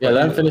ahead. Yeah,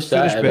 let him finish that.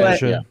 Finish and then-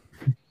 bashing.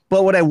 yeah.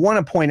 But what I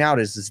want to point out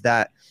is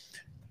that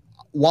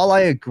while I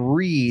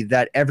agree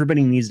that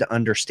everybody needs to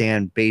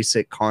understand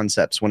basic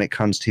concepts when it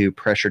comes to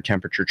pressure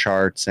temperature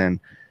charts, and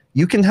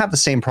you can have the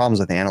same problems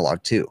with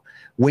analog too.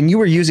 When you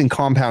were using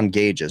compound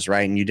gauges,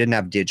 right, and you didn't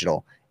have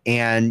digital,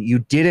 and you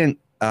didn't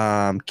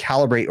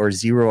calibrate or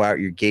zero out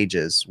your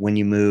gauges when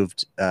you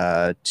moved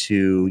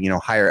to, you know,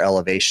 higher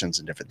elevations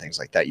and different things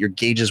like that. Your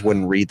gauges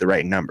wouldn't read the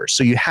right numbers.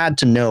 So you had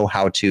to know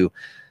how to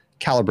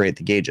calibrate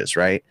the gauges,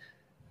 right?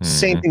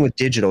 Same thing with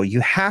digital. You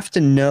have to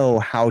know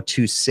how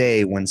to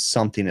say when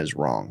something is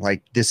wrong.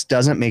 Like, this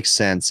doesn't make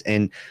sense.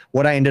 And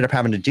what I ended up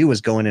having to do was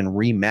go in and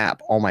remap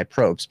all my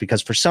probes,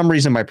 because for some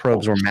reason my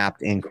probes were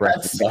mapped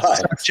incorrectly. My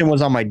suction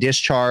was on my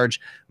discharge.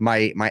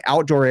 My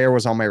outdoor air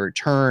was on my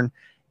return.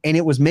 And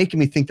it was making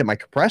me think that my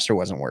compressor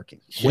wasn't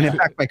working, when in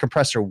fact my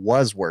compressor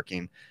was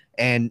working.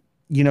 And,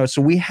 you know,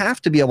 so we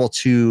have to be able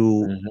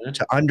to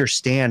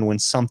understand when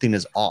something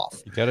is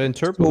off. You got to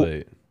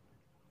interpolate. So,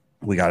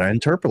 we got to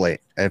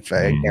interpolate. If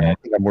I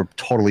think we're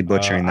totally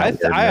butchering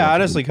that. I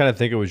honestly kind of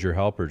think it was your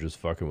helper just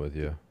fucking with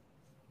you.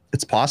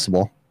 It's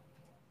possible.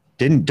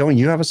 Don't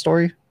you have a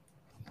story?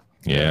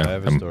 Yeah, I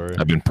have a story.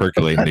 I've been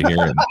percolating to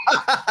hear it.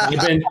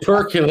 You've been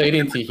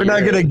percolating to hear. We're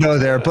not going to go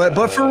there,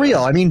 but for real,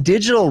 I mean,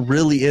 digital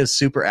really is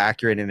super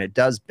accurate and it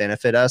does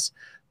benefit us,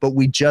 but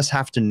we just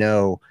have to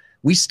know.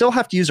 We still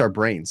have to use our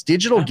brains.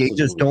 Digital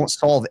gauges don't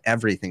solve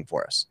everything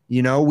for us.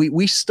 You know,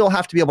 we still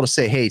have to be able to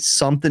say, hey,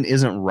 something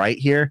isn't right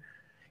here.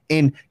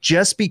 And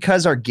just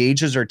because our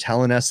gauges are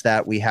telling us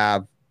that we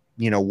have,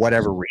 you know,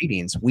 whatever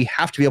readings, we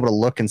have to be able to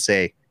look and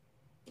say,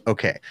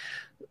 okay,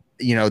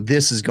 you know,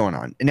 this is going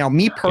on. And now,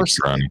 me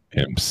personally,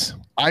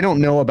 I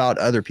don't know about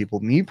other people.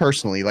 Me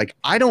personally, like,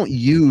 I don't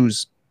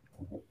use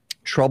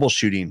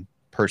troubleshooting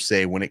per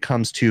se when it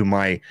comes to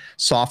my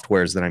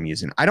softwares that I'm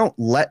using. I don't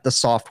let the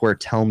software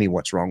tell me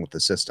what's wrong with the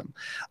system.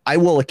 I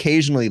will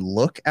occasionally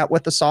look at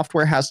what the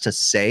software has to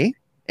say,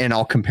 and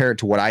I'll compare it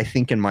to what I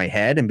think in my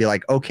head and be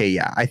like, okay,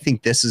 yeah, I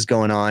think this is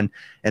going on,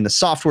 and the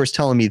software is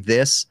telling me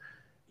this,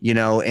 you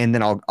know, and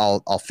then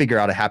I'll figure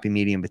out a happy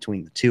medium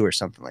between the two or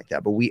something like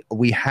that. But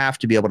we have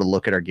to be able to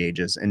look at our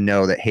gauges and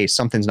know that, hey,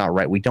 something's not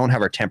right. We don't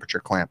have our temperature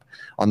clamp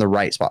on the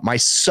right spot. My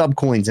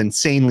subcooling's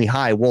insanely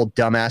high. Well,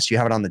 dumbass, you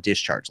have it on the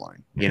discharge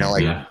line. You know,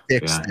 like,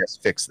 fix this,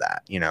 fix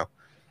that, you know.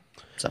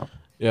 So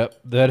yep,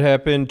 that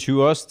happened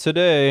to us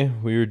today.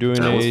 We were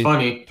doing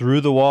a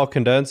through the wall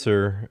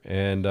condenser,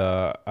 and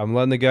I'm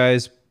letting the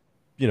guys,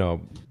 you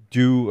know,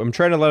 I'm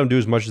trying to let them do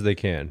as much as they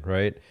can,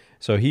 right?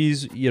 So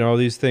he's, you know,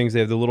 these things,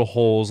 they have the little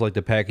holes like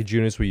the package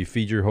units where you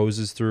feed your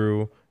hoses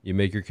through, you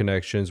make your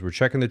connections. We're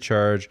checking the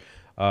charge.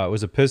 It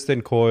was a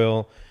piston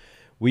coil.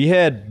 We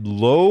had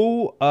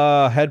low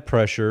head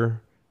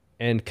pressure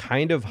and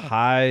kind of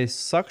high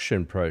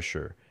suction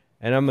pressure.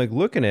 And I'm like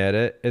looking at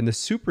it, and the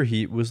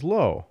superheat was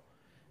low.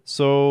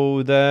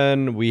 So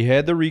then we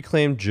had the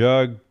reclaim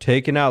jug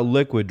taking out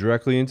liquid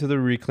directly into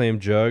the reclaim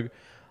jug.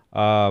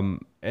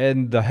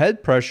 And the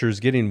head pressure is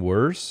getting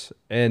worse.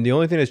 And the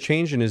only thing that's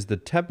changing is the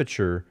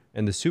temperature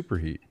and the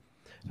superheat.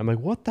 I'm like,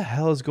 what the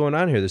hell is going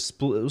on here? The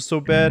split was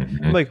so bad.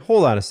 I'm like,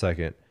 hold on a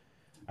second.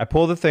 I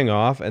pull the thing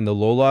off, and the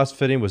low loss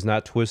fitting was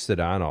not twisted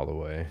on all the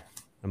way.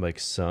 I'm like,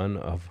 son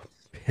of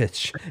a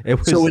bitch. It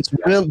was, so it's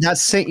real. That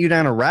sent you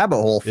down a rabbit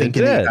hole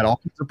thinking that you had all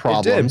kinds of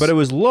problems. It did, but it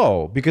was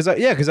low because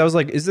I was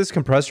like, is this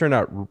compressor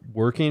not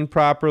working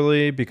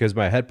properly? Because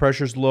my head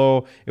pressure's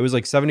low. It was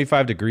like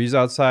 75 degrees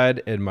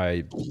outside, and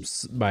my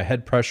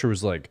head pressure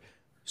was like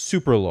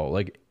super low,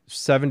 like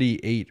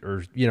 78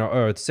 or, you know,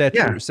 or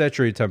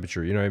saturated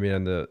temperature, you know what I mean,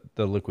 on the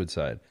liquid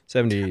side,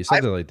 78,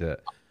 something like that.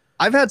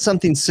 I've had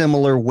something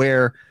similar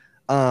where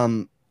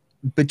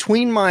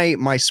between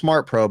my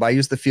smart probe, I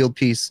use the field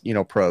piece, you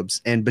know,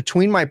 probes, and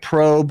between my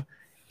probe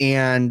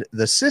and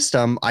the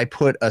system, I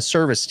put a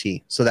service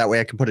tee, so that way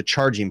I can put a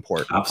charging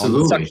port on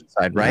the suction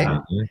side, right?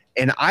 Yeah.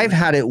 And I've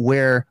had it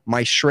where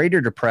my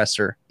Schrader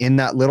depressor in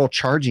that little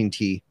charging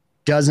tee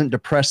doesn't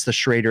depress the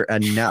Schrader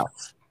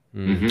enough.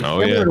 Mm-hmm.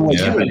 Oh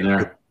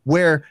yeah.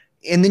 Where,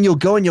 and then you'll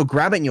go and you'll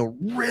grab it and you'll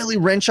really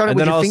wrench on it, and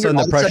with then your all of a finger,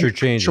 sudden the pressure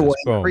changes.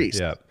 Boom.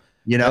 Yeah.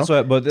 You know,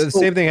 but the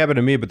same thing happened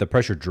to me, but the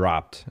pressure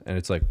dropped, and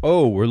it's like,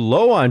 oh, we're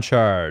low on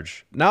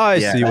charge. Now I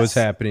see what's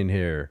happening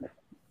here,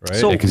 right?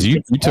 So because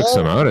you took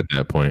some out at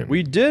that point.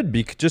 We did,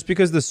 just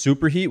because the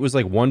superheat was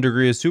like 1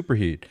 degree of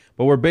superheat,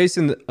 but we're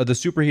basing the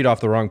superheat off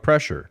the wrong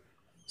pressure,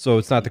 so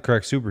it's not the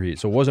correct superheat.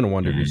 So it wasn't a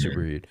 1 degree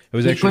superheat. It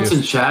was he actually puts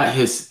in chat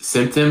his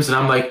symptoms, and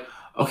I'm like,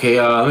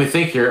 okay, let me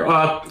think here.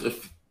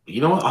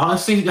 You know,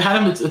 honestly,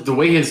 the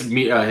way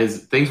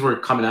his things were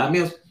coming at me,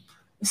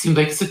 it seemed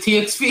like it's a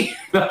TXV.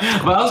 But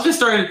I was just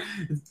starting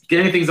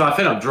getting things off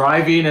it. I'm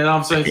driving, and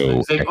I'm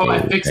saying,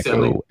 I fixed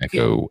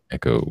it.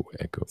 Echo.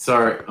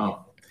 Sorry.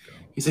 Oh.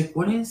 He's like,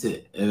 what is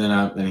it? And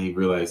then he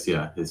realized,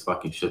 his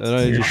fucking shit. And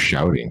I just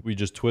shouting. We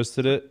just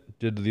twisted it,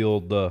 did the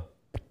old,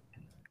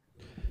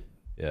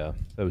 yeah,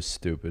 that was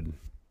stupid.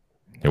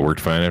 It worked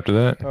fine after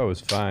that? Oh, it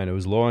was fine. It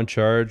was low on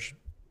charge,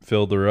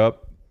 filled her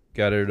up,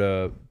 got her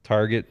to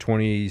target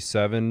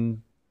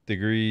 27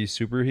 degree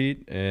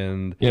superheat,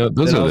 and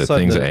those are the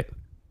things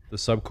the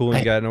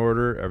subcooling got in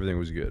order. Everything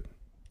was good.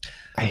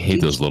 I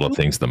hate those little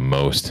things the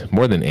most,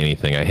 more than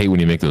anything. I hate when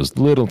you make those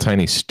little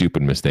tiny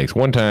stupid mistakes.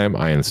 One time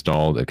I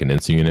installed a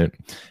condensing unit,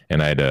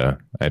 and I had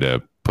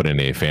to put in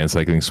a fan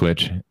cycling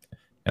switch,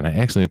 and I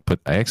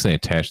accidentally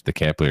attached the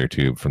capillary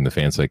tube from the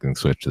fan cycling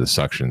switch to the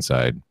suction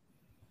side.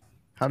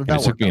 How did And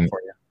that it work took me out an-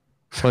 for you?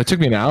 Well, it took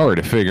me an hour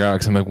to figure out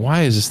because I'm like,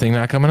 why is this thing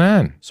not coming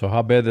on? So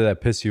how bad did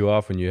that piss you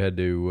off when you had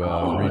to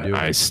redo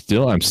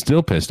it? I'm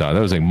still pissed off. That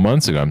was like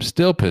months ago. I'm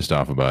still pissed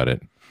off about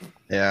it.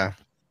 Yeah.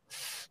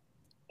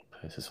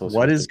 This supposed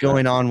What to be is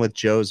going on with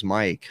Joe's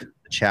mic?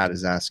 The chat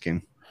is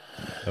asking.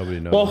 Nobody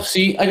knows. Well,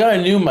 see, I got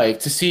a new mic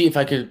to see if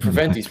I could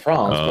prevent these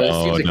problems, but it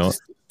Oh, seems like no.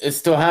 it's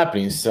still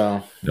happening.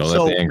 So Don't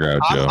So, let the anger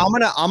out, Joe.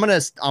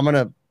 I'm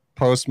gonna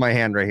post my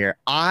hand right here.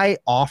 I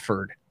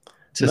offered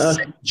to No.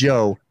 send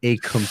Joe a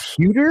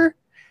computer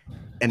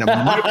and a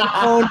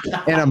microphone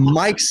and a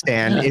mic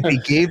stand if he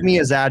gave me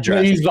his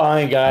address. he's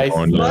lying, guys.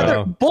 Oh, no. Mother,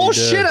 No, he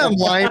bullshit! did. I'm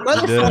lying.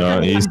 Motherfucker.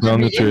 No, he's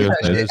telling the truth.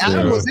 That's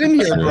Adam true. was in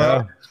here, bro.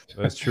 Yeah,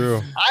 that's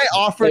true. I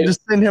offered to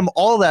send him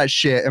all that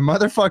shit, and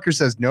motherfucker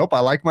says, "Nope,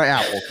 I like my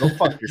Apple. Go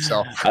fuck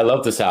yourself." I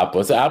love this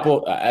Apple. It's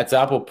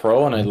Apple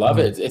Pro, and I love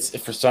it. It's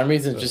for some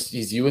reason just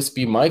these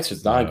USB mics.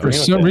 It's not For agreeing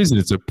with some it. reason,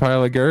 it's a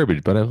pile of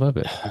garbage, but I love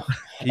it.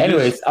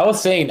 Anyways, I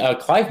was saying,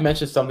 Clive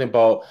mentioned something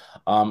about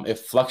it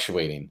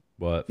fluctuating.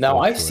 What? Now,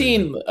 I've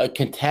seen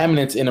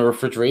contaminants in a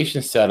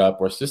refrigeration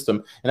setup or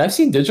system, and I've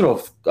seen digital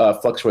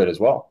fluctuate as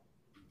well.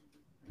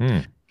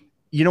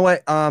 You know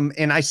what?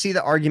 And I see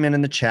the argument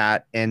in the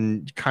chat,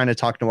 and kind of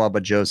talking about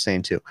what Joe's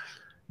saying too.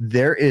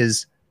 There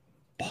is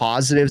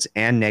positives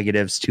and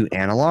negatives to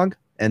analog,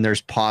 and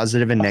there's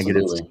positive and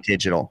negatives to Absolutely.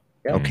 digital.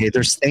 Yeah. Okay,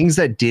 there's things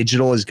that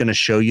digital is going to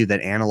show you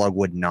that analog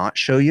would not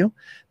show you,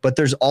 but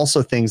there's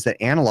also things that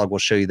analog will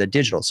show you that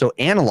digital. So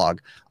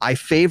analog, I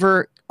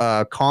favor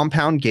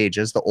compound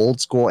gauges, the old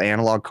school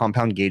analog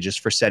compound gauges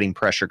for setting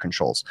pressure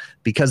controls,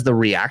 because the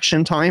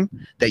reaction time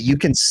that you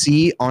can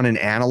see on an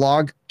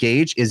analog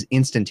gauge is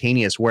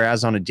instantaneous,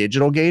 whereas on a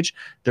digital gauge,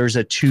 there's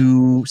a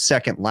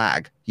 2-second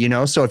lag. You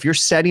know, so if you're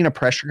setting a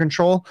pressure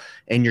control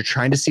and you're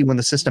trying to see when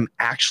the system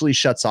actually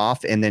shuts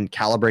off and then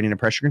calibrating a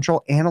pressure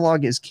control,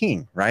 analog is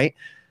king, right?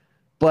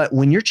 But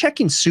when you're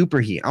checking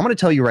superheat, I'm going to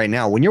tell you right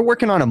now, when you're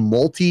working on a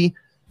multi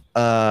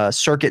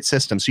circuit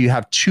system, so you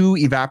have 2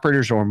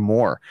 evaporators or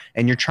more,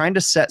 and you're trying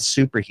to set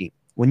superheat,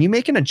 when you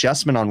make an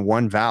adjustment on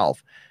one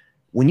valve,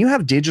 when you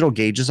have digital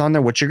gauges on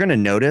there, what you're going to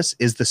notice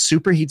is the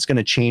superheat's going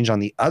to change on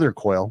the other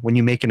coil when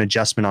you make an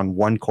adjustment on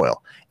one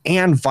coil,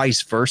 and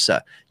vice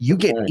versa. You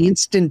get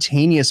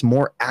instantaneous,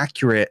 more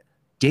accurate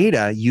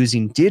data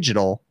using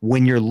digital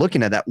when you're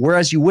looking at that,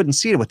 whereas you wouldn't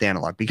see it with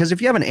analog. Because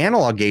if you have an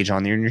analog gauge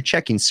on there and you're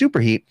checking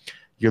superheat,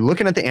 you're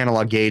looking at the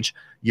analog gauge,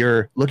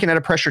 you're looking at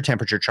a pressure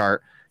temperature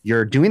chart,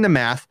 you're doing the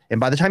math, and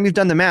by the time you've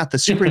done the math, the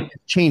superheat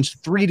changed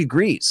 3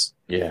 degrees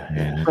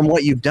from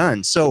what you've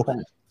done. So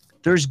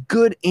there's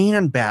good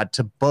and bad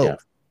to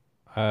both.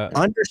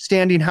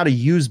 Understanding how to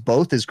use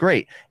both is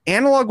great.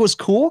 Analog was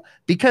cool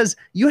because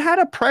you had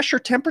a pressure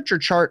temperature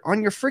chart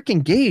on your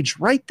freaking gauge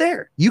right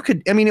there. You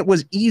could, I mean, it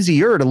was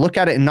easier to look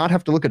at it and not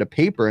have to look at a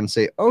paper and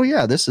say, oh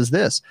yeah, this is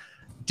this.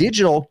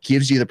 Digital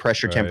gives you the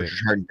pressure temperature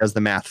chart and does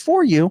the math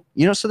for you,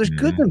 you know, so there's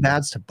goods and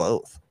bads to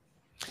both.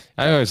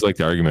 I always like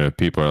the argument of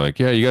people are like,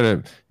 yeah, you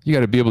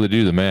gotta be able to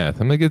do the math.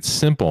 I'm like, it's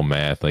simple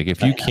math. Like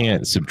if you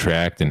can't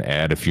subtract and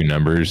add a few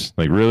numbers,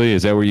 like really,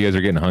 is that where you guys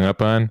are getting hung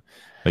up on?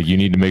 Like you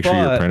need to make sure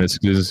your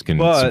apprentices can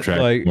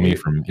subtract like, 20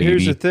 from 80.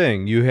 Here's the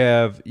thing: you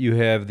have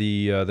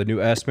the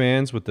new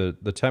S-Mans with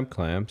the temp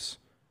clamps,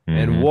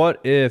 and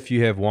what if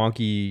you have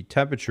wonky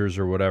temperatures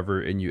or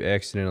whatever, and you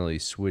accidentally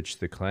switch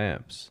the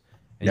clamps,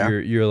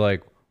 and you're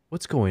like,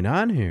 what's going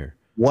on here?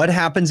 What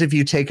happens if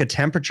you take a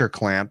temperature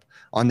clamp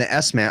on the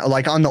S-Man,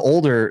 like on the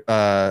older,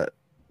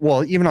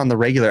 well, even on the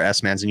regular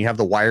S-Mans, and you have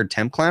the wired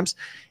temp clamps,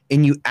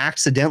 and you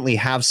accidentally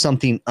have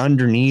something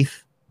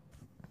underneath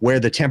where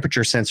the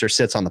temperature sensor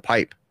sits on the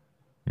pipe.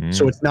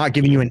 So it's not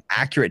giving you an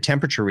accurate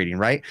temperature reading,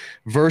 right?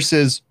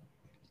 Versus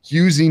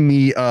using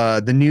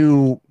the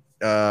new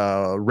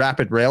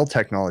rapid rail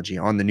technology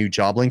on the new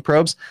JobLink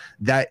probes,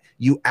 that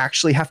you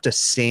actually have to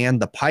sand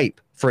the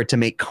pipe for it to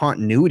make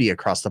continuity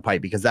across the pipe,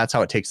 because that's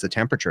how it takes the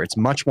temperature. It's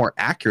much more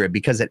accurate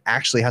because it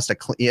actually has to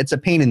it's a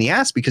pain in the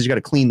ass because you got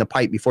to clean the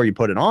pipe before you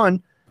put it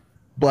on,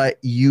 but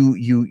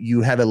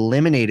you have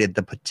eliminated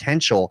the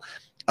potential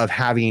of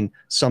having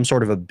some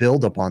sort of a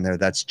buildup on there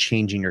that's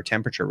changing your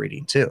temperature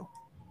reading too.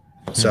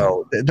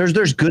 So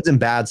there's goods and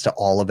bads to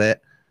all of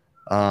it.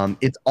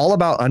 It's all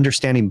about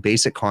understanding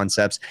basic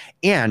concepts.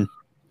 And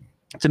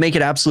to make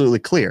it absolutely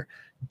clear,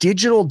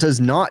 digital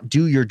does not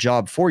do your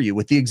job for you.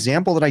 With the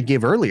example that I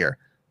gave earlier,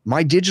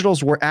 my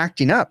digitals were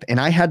acting up and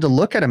I had to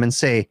look at them and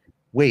say,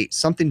 wait,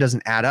 something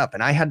doesn't add up.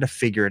 And I had to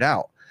figure it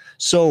out.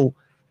 So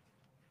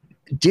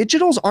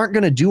digitals aren't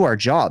going to do our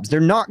jobs. They're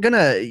not going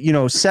to, you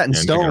know, set in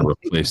stone.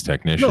 Replace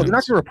technicians. No, they're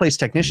not going to replace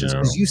technicians,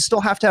 because you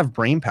still have to have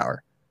brain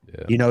power,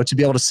 you know, to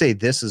be able to say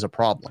this is a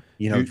problem.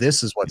 You know,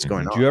 this is what's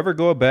going on. Do you ever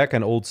go back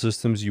on old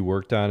systems you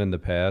worked on in the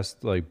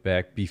past, like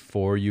back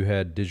before you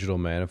had digital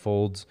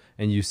manifolds,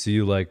 and you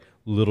see like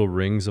little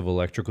rings of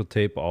electrical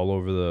tape all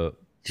over the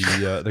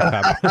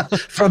copper?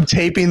 From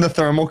taping the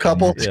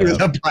thermocouple to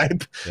the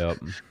pipe? Yep.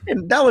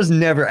 And that was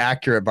never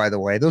accurate, by the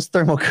way. Those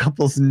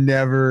thermocouples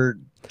never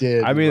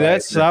did. I mean, right.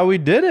 that's how we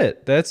did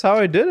it. That's how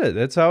I did it.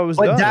 That's how it was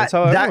But done. That's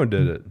how everyone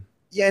did it.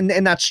 Yeah,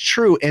 and that's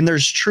true. And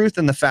there's truth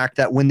in the fact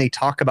that when they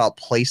talk about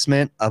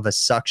placement of a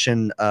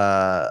suction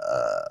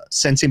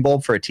sensing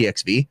bulb for a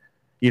TXV,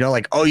 you know,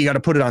 like, oh, you got to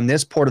put it on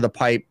this port of the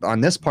pipe,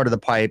 on this part of the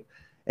pipe.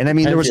 And I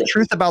mean, there was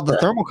truth about the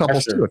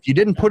thermocouples too. If you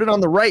didn't put it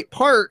on the right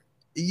part,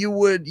 you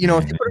would, you know,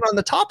 if you put it on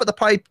the top of the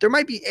pipe, there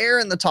might be air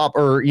in the top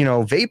or, you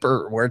know,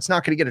 vapor where it's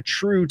not going to get a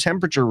true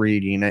temperature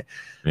reading. You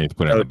need to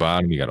put it on the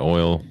bottom. You got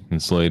oil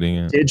insulating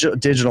it.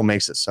 Digital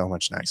makes it so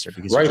much nicer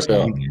because Right, you just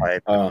Bill. need the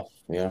pipe,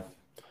 Yeah.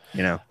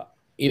 you know.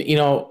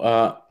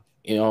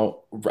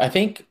 I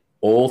think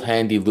old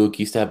handy Luke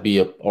used to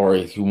be or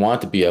he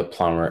wanted to be a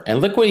plumber, and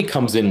look what he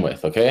comes in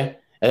with, okay?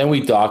 And then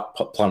we dock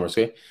plumbers,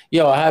 okay?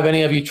 Yo, have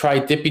any of you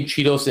tried dipping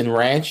Cheetos in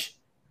ranch?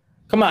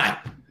 Come on,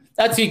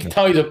 that's how you can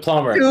tell he's a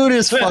plumber. Dude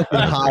is fucking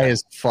high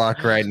as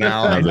fuck right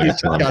now. He's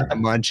got the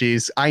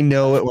munchies. I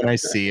know it when I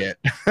see it.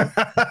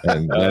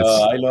 And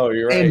I know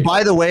you're right. And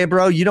by the way,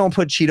 bro, you don't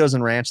put Cheetos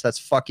in ranch. That's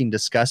fucking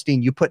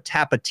disgusting. You put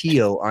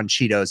Tapatio on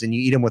Cheetos and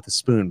you eat them with a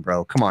spoon,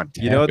 bro. Come on.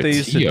 You know what they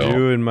used to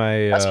do in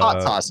my That's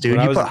hot sauce, dude. when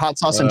I You was- put hot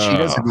sauce on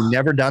Cheetos. Have you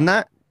never done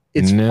that?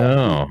 It's No.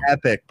 fucking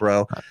epic,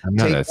 bro. I'm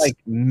not Take a- like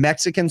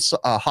Mexican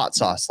hot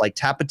sauce, like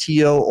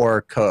Tapatio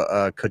or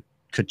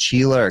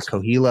Coachila or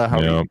Cohila,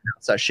 however you Yep.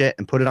 pronounce that shit,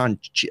 and put it on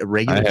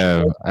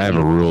regular. I have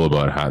a rule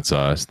about hot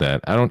sauce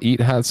that I don't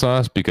eat hot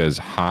sauce because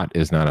hot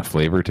is not a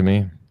flavor to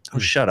me. Oh,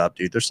 shut up,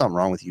 dude. There's something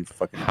wrong with you,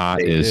 fucking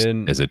Hot is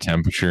a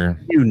temperature.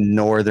 you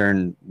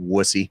northern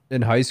wussy.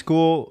 in high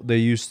school, they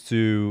used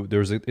to. There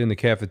was in the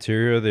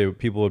cafeteria.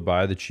 People would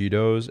buy the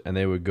Cheetos and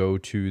they would go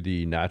to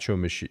the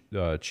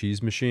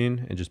cheese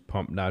machine and just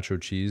pump nacho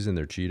cheese in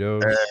their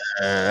Cheetos.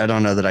 I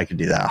don't know that I could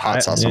do that.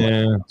 Hot sauce. on my-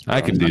 Yeah, I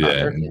could do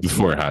that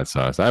before hot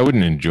sauce. I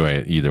wouldn't enjoy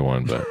it either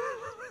one, but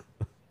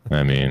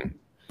I mean,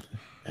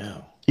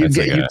 You, That's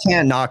get, like you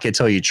can't knock it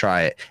till you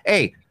try it.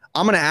 Hey,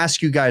 I'm gonna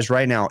ask you guys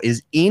right now: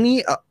 is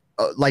any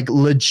like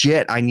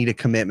legit? I need a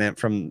commitment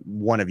from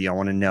one of you. I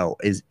want to know: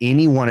 is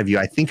any one of you?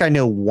 I think I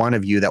know one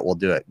of you that will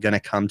do it. Gonna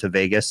come to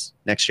Vegas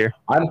next year?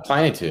 I'm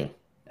planning to.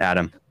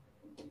 Adam,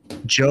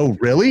 Joe,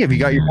 really? Have you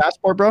got your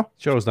passport, bro?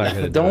 Joe's not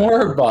gonna. Don't do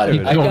worry about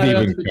it. I Don't got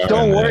even it. go.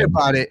 Don't worry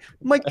about it.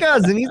 My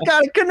cousin, he's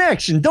got a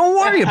connection. Don't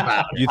worry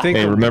about it. You think?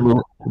 hey, remember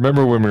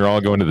when we were all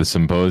going to the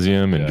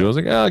symposium and Yeah. Joe's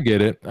like, I'll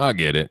get it.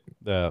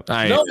 No,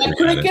 I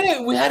couldn't get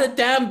it. We had a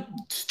damn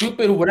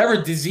stupid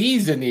whatever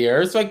disease in the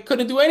air, so I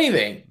couldn't do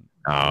anything.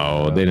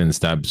 Oh, they didn't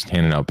stop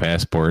handing out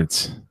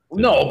passports.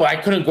 No, but I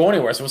couldn't go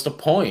anywhere. So what's the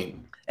point?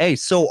 Hey,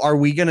 so are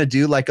we gonna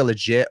do like a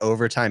legit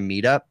overtime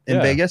meetup in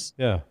Yeah. Vegas?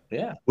 Yeah.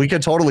 Yeah. We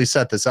could totally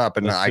set this up,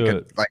 and Let's I do could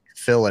it. like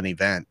fill an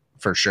event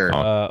for sure.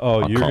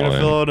 I'll You're call gonna in.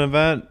 fill out an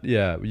event?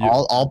 Yeah.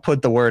 I'll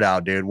put the word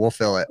out, dude. We'll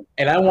fill it.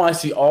 And I want to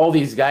see all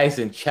these guys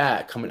in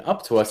chat coming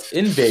up to us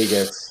in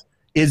Vegas.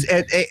 Is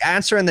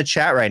answer in the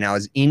chat right now?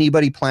 Is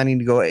anybody planning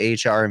to go to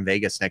HR in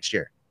Vegas next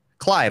year?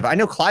 Clive, I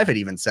know Clive had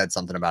even said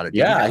something about it.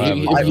 Yeah,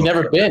 he's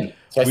never been.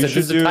 So I we said, should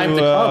this is the do. time to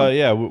come.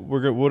 Yeah.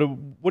 We're.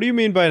 What do you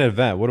mean by an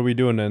event? What are we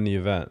doing in the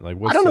event? Like,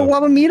 what's I don't know. the-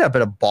 We'll have a meetup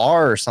at a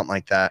bar or something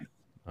like that.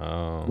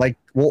 Oh. Like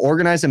we'll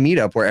organize a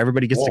meetup where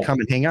everybody gets to Whoa. come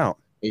and hang out.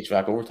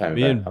 HVAC overtime.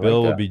 Me event. and I Bill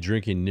like will that. be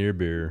drinking near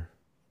beer.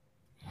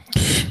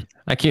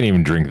 I can't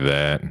even drink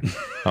that.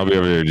 I'll be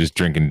over there just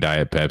drinking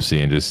Diet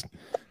Pepsi and just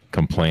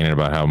complaining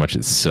about how much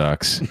it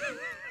sucks.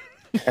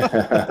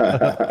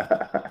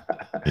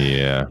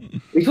 Yeah.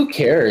 Who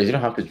cares? You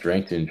don't have to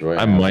drink to enjoy it.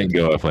 I might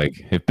go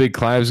if Big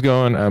Clive's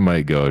going, I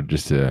might go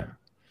just to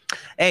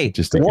Hey, get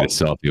a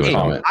selfie with hey,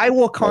 him. I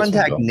will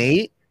contact go.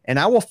 Nate and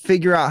I will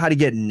figure out how to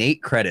get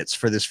Nate credits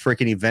for this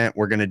freaking event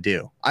we're gonna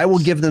do. I will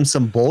give them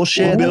some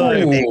bullshit. We'll be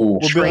like- Make we'll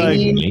be like,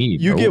 training.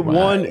 You get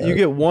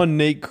one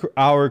Nate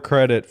hour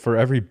credit for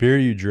every beer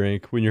you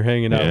drink when you're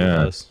hanging out Yeah.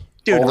 with us.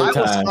 Dude, I will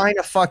Overtime. sign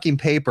a fucking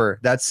paper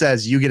that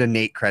says you get a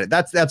Nate credit.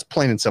 That's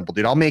plain and simple,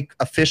 dude. I'll make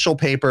official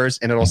papers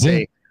and it'll Mhm.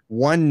 say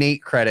one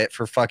Nate credit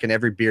for fucking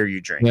every beer you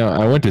drink. Yeah,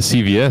 I went to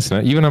CVS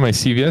and even on my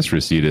CVS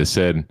receipt it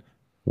said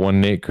one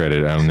Nate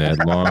credit on that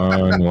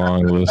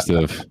long list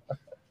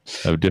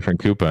of different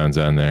coupons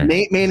on there.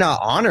 Nate may not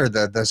honor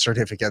the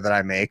certificate that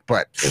I make,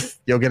 but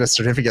you'll get a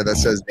certificate that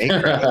says Nate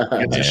credit.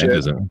 Gives a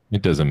Yeah, shit.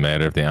 it doesn't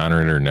matter if they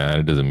honor it or not.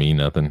 It doesn't mean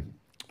nothing.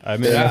 I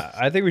mean, Yeah.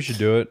 I think we should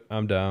do it.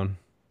 I'm down.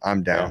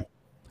 I'm down.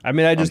 I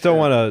mean, I just I'm don't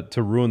want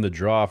to ruin the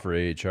draw for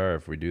AHR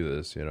if we do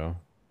this. You know.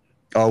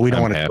 Oh, we don't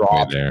I'm want to halfway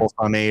draw there. people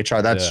from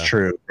HR. That's Yeah.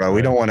 true, bro.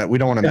 We don't want to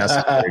mess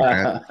with the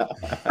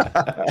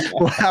event.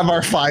 We'll have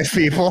our 5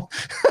 people.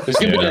 There's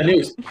gonna be that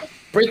news.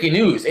 Breaking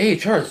news: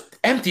 AHR is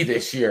empty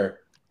this year.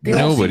 They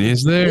don't Nobody seem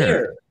is to there.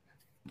 care.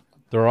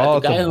 They're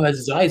all The at guy who the, has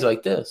his eyes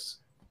like this.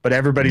 But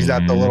everybody's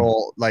at the Mhm.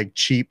 little like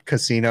cheap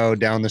casino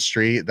down the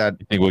street. That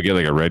I think we'll get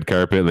like a red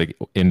carpet like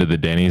into the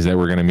Denny's that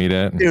we're gonna meet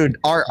at. dude,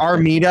 our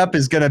meetup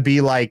is gonna be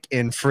like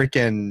in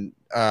freaking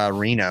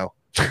Reno.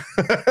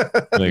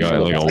 Like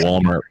a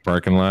Walmart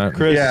parking lot.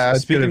 Chris. Yeah,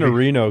 it's Speaking gonna of be-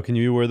 Reno, can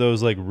you wear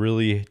those like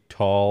really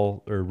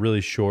tall or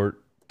really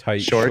short,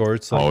 tight Short?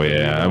 shorts? Oh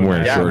yeah, I'm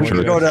wearing Yeah, short we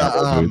shorts. go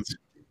to, and boots.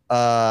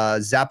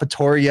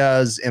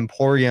 Zapatoria's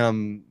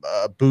Emporium,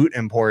 boot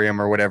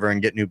emporium or whatever,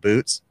 and get new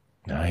boots.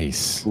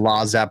 Nice.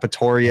 La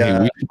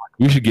Zapatoria. Hey,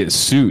 we should get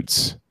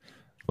suits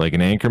like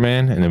an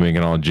Anchorman, and then we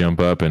can all jump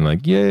up and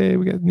like, yay,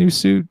 we got new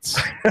suits.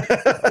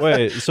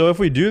 Wait, so if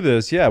we do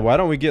this, yeah, why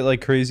don't we get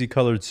like crazy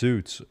colored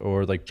suits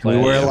or like We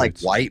wear plaid like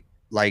suits? white,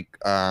 like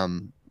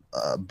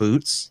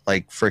boots,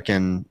 like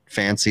freaking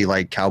fancy,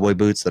 like cowboy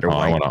boots that are Oh, I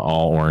white. want an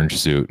all orange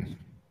suit.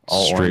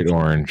 All Straight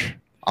orange.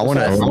 I want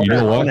You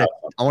know what? a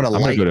gonna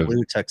light go to-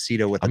 blue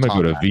tuxedo with a I'm gonna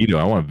top go to hat. Vito.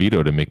 I want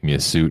Vito to make me a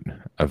suit,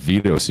 a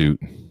Vito suit.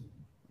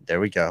 There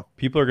we go.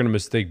 People are gonna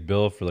mistake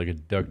Bill for like a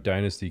Duck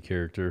Dynasty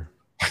character.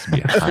 Be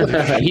hot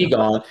as shit. He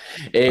gone. I'll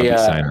Hey, be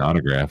signing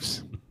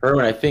autographs.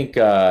 Herman, I think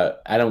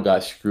Adam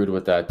got screwed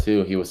with that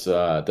too. He was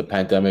the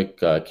pandemic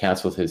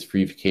canceled his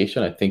free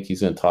vacation. I think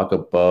he's going to talk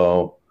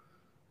about.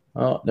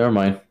 Oh, never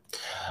mind.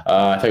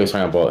 I thought he was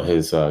talking about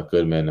his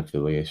Goodman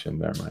affiliation.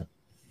 Never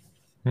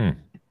mind.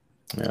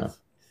 Yeah.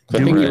 So I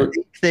Do think we you were-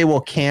 think they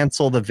will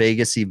cancel the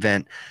Vegas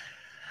event?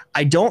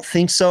 I don't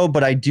think so,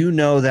 but I do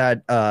know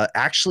that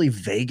actually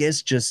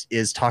Vegas just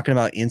is talking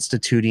about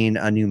instituting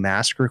a new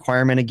mask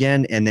requirement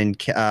again, and then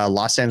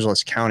Los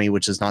Angeles County,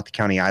 which is not the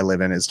county I live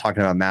in, is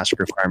talking about mask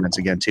requirements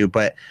again too.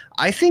 But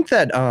I think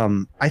that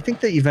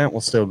the event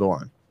will still go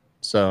on.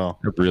 So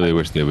I really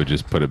wish they would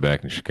just put it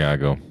back in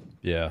Chicago.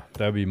 Yeah,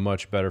 that'd be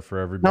much better for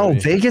everybody. no,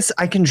 Vegas,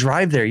 I can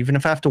drive there even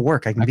if I have to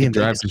work. I can I be could in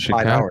drive Vegas to in 5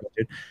 Chicago. hours,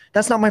 dude.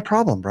 That's not my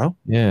problem, bro.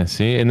 Yeah,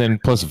 see, and then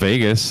plus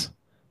Vegas,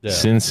 Yeah.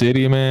 Sin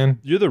City, man.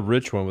 You're the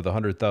rich one with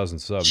 100,000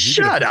 subs.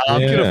 Shut up.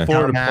 You Yeah. can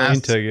afford a plane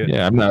Dumbass. ticket.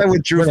 Yeah, I'm not. I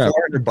withdrew we're not,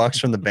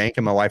 $400 from the bank,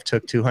 and my wife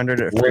took 200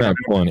 or we're not 300.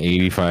 pulling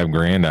 85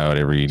 grand out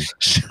every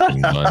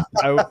month.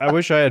 I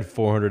wish I had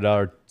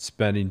 $400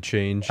 spending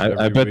change. I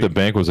every bet the week.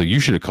 bank was like, you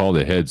should have called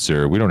ahead,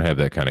 sir. We don't have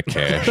that kind of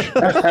cash.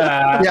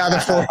 Yeah, the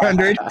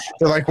 400.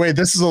 They're like, wait,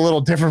 this is a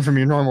little different from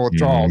your normal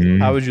withdrawal.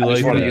 Mhm. How would you I like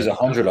just want to use that?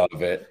 100 out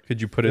of it.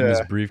 Could you put it in this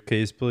Yeah.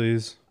 briefcase,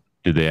 please?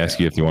 Did they ask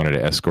you if you wanted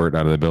to escort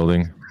out of the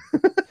building?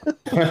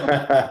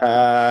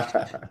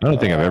 I don't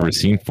think I've ever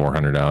seen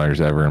 $400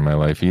 ever in my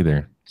life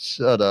either.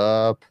 Shut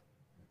up.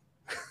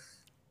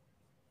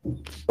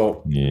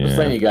 So Yeah. just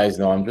letting you guys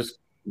know, I'm just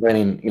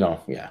letting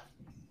yeah.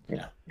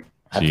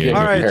 I have to Yeah. get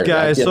All right, prepared. I have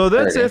guys. to get So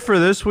that's prepared. it for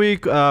this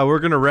week. We're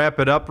gonna wrap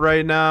it up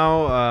right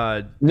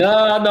now.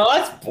 No,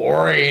 that's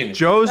boring.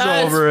 Joe's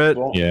That's over it.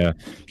 bo- Yeah.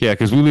 Yeah,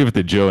 because we leave it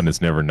to Joe and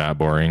it's never not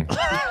boring.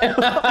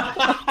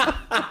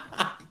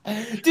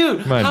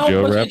 Dude, Come on, how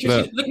Joe, much wrap it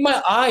interest- up. Look at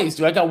my eyes,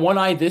 dude. I got one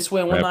eye this way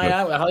and one Wrap eye it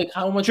out.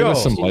 How much Joe,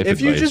 some life if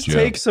you advice, just Joe.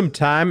 take some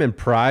time and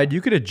pride, you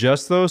could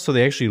adjust those so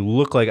they actually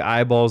look like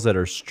eyeballs that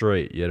are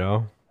straight. You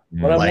know?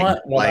 What I Like, want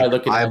when I like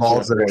look at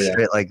eyeballs that are yeah.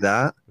 straight like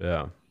that,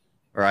 Yeah.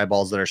 or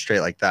eyeballs that are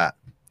straight like that,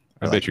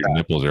 I Or bet like your that.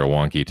 nipples are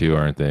wonky too,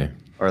 aren't they?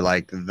 or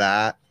like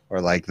that,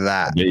 or like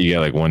that. I bet you got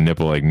like one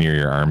nipple like near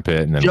your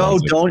armpit and then Joe,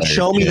 one's, like, don't by your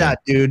show me chin. that,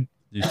 dude.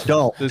 You,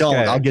 Don't. This Don't.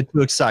 guy- I'll get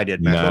too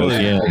excited, man. Not Totally.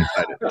 again.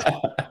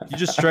 you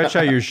just stretch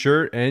out your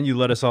shirt and you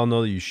let us all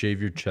know that you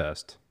shave your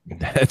chest.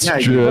 That's Yeah,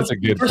 true. you- That's a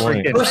good First-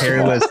 point. Freaking First of all-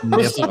 hairless first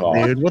of nipple, all,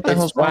 dude. What the it's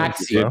hell's wrong with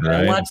waxy. you, bro?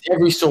 Right. Wax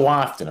every so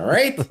often, all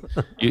right?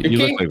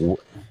 You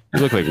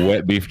look like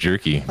wet beef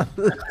jerky.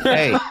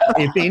 Hey,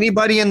 if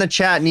anybody in the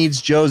chat needs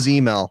Joe's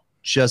email,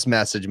 just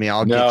message me.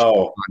 I'll get you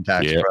No.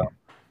 contacts, Yeah. bro.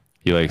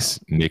 He likes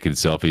naked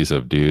selfies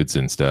of dudes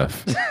and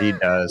stuff. He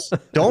does.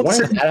 Don't When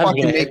is send Adam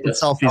fucking gonna hit naked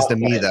this selfies to stop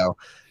me button? though.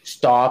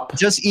 Stop.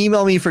 Just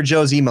email me for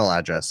Joe's email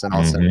address and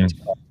I'll send it to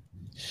you.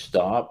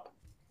 Stop.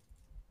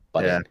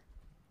 Buddy. Yeah.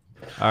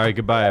 All right.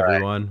 Goodbye,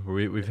 everyone.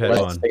 We've had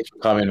Let's- fun. Thanks for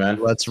coming, man.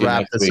 Let's See you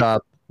wrap next this week.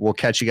 up. We'll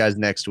catch you guys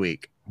next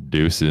week.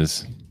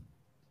 Deuces.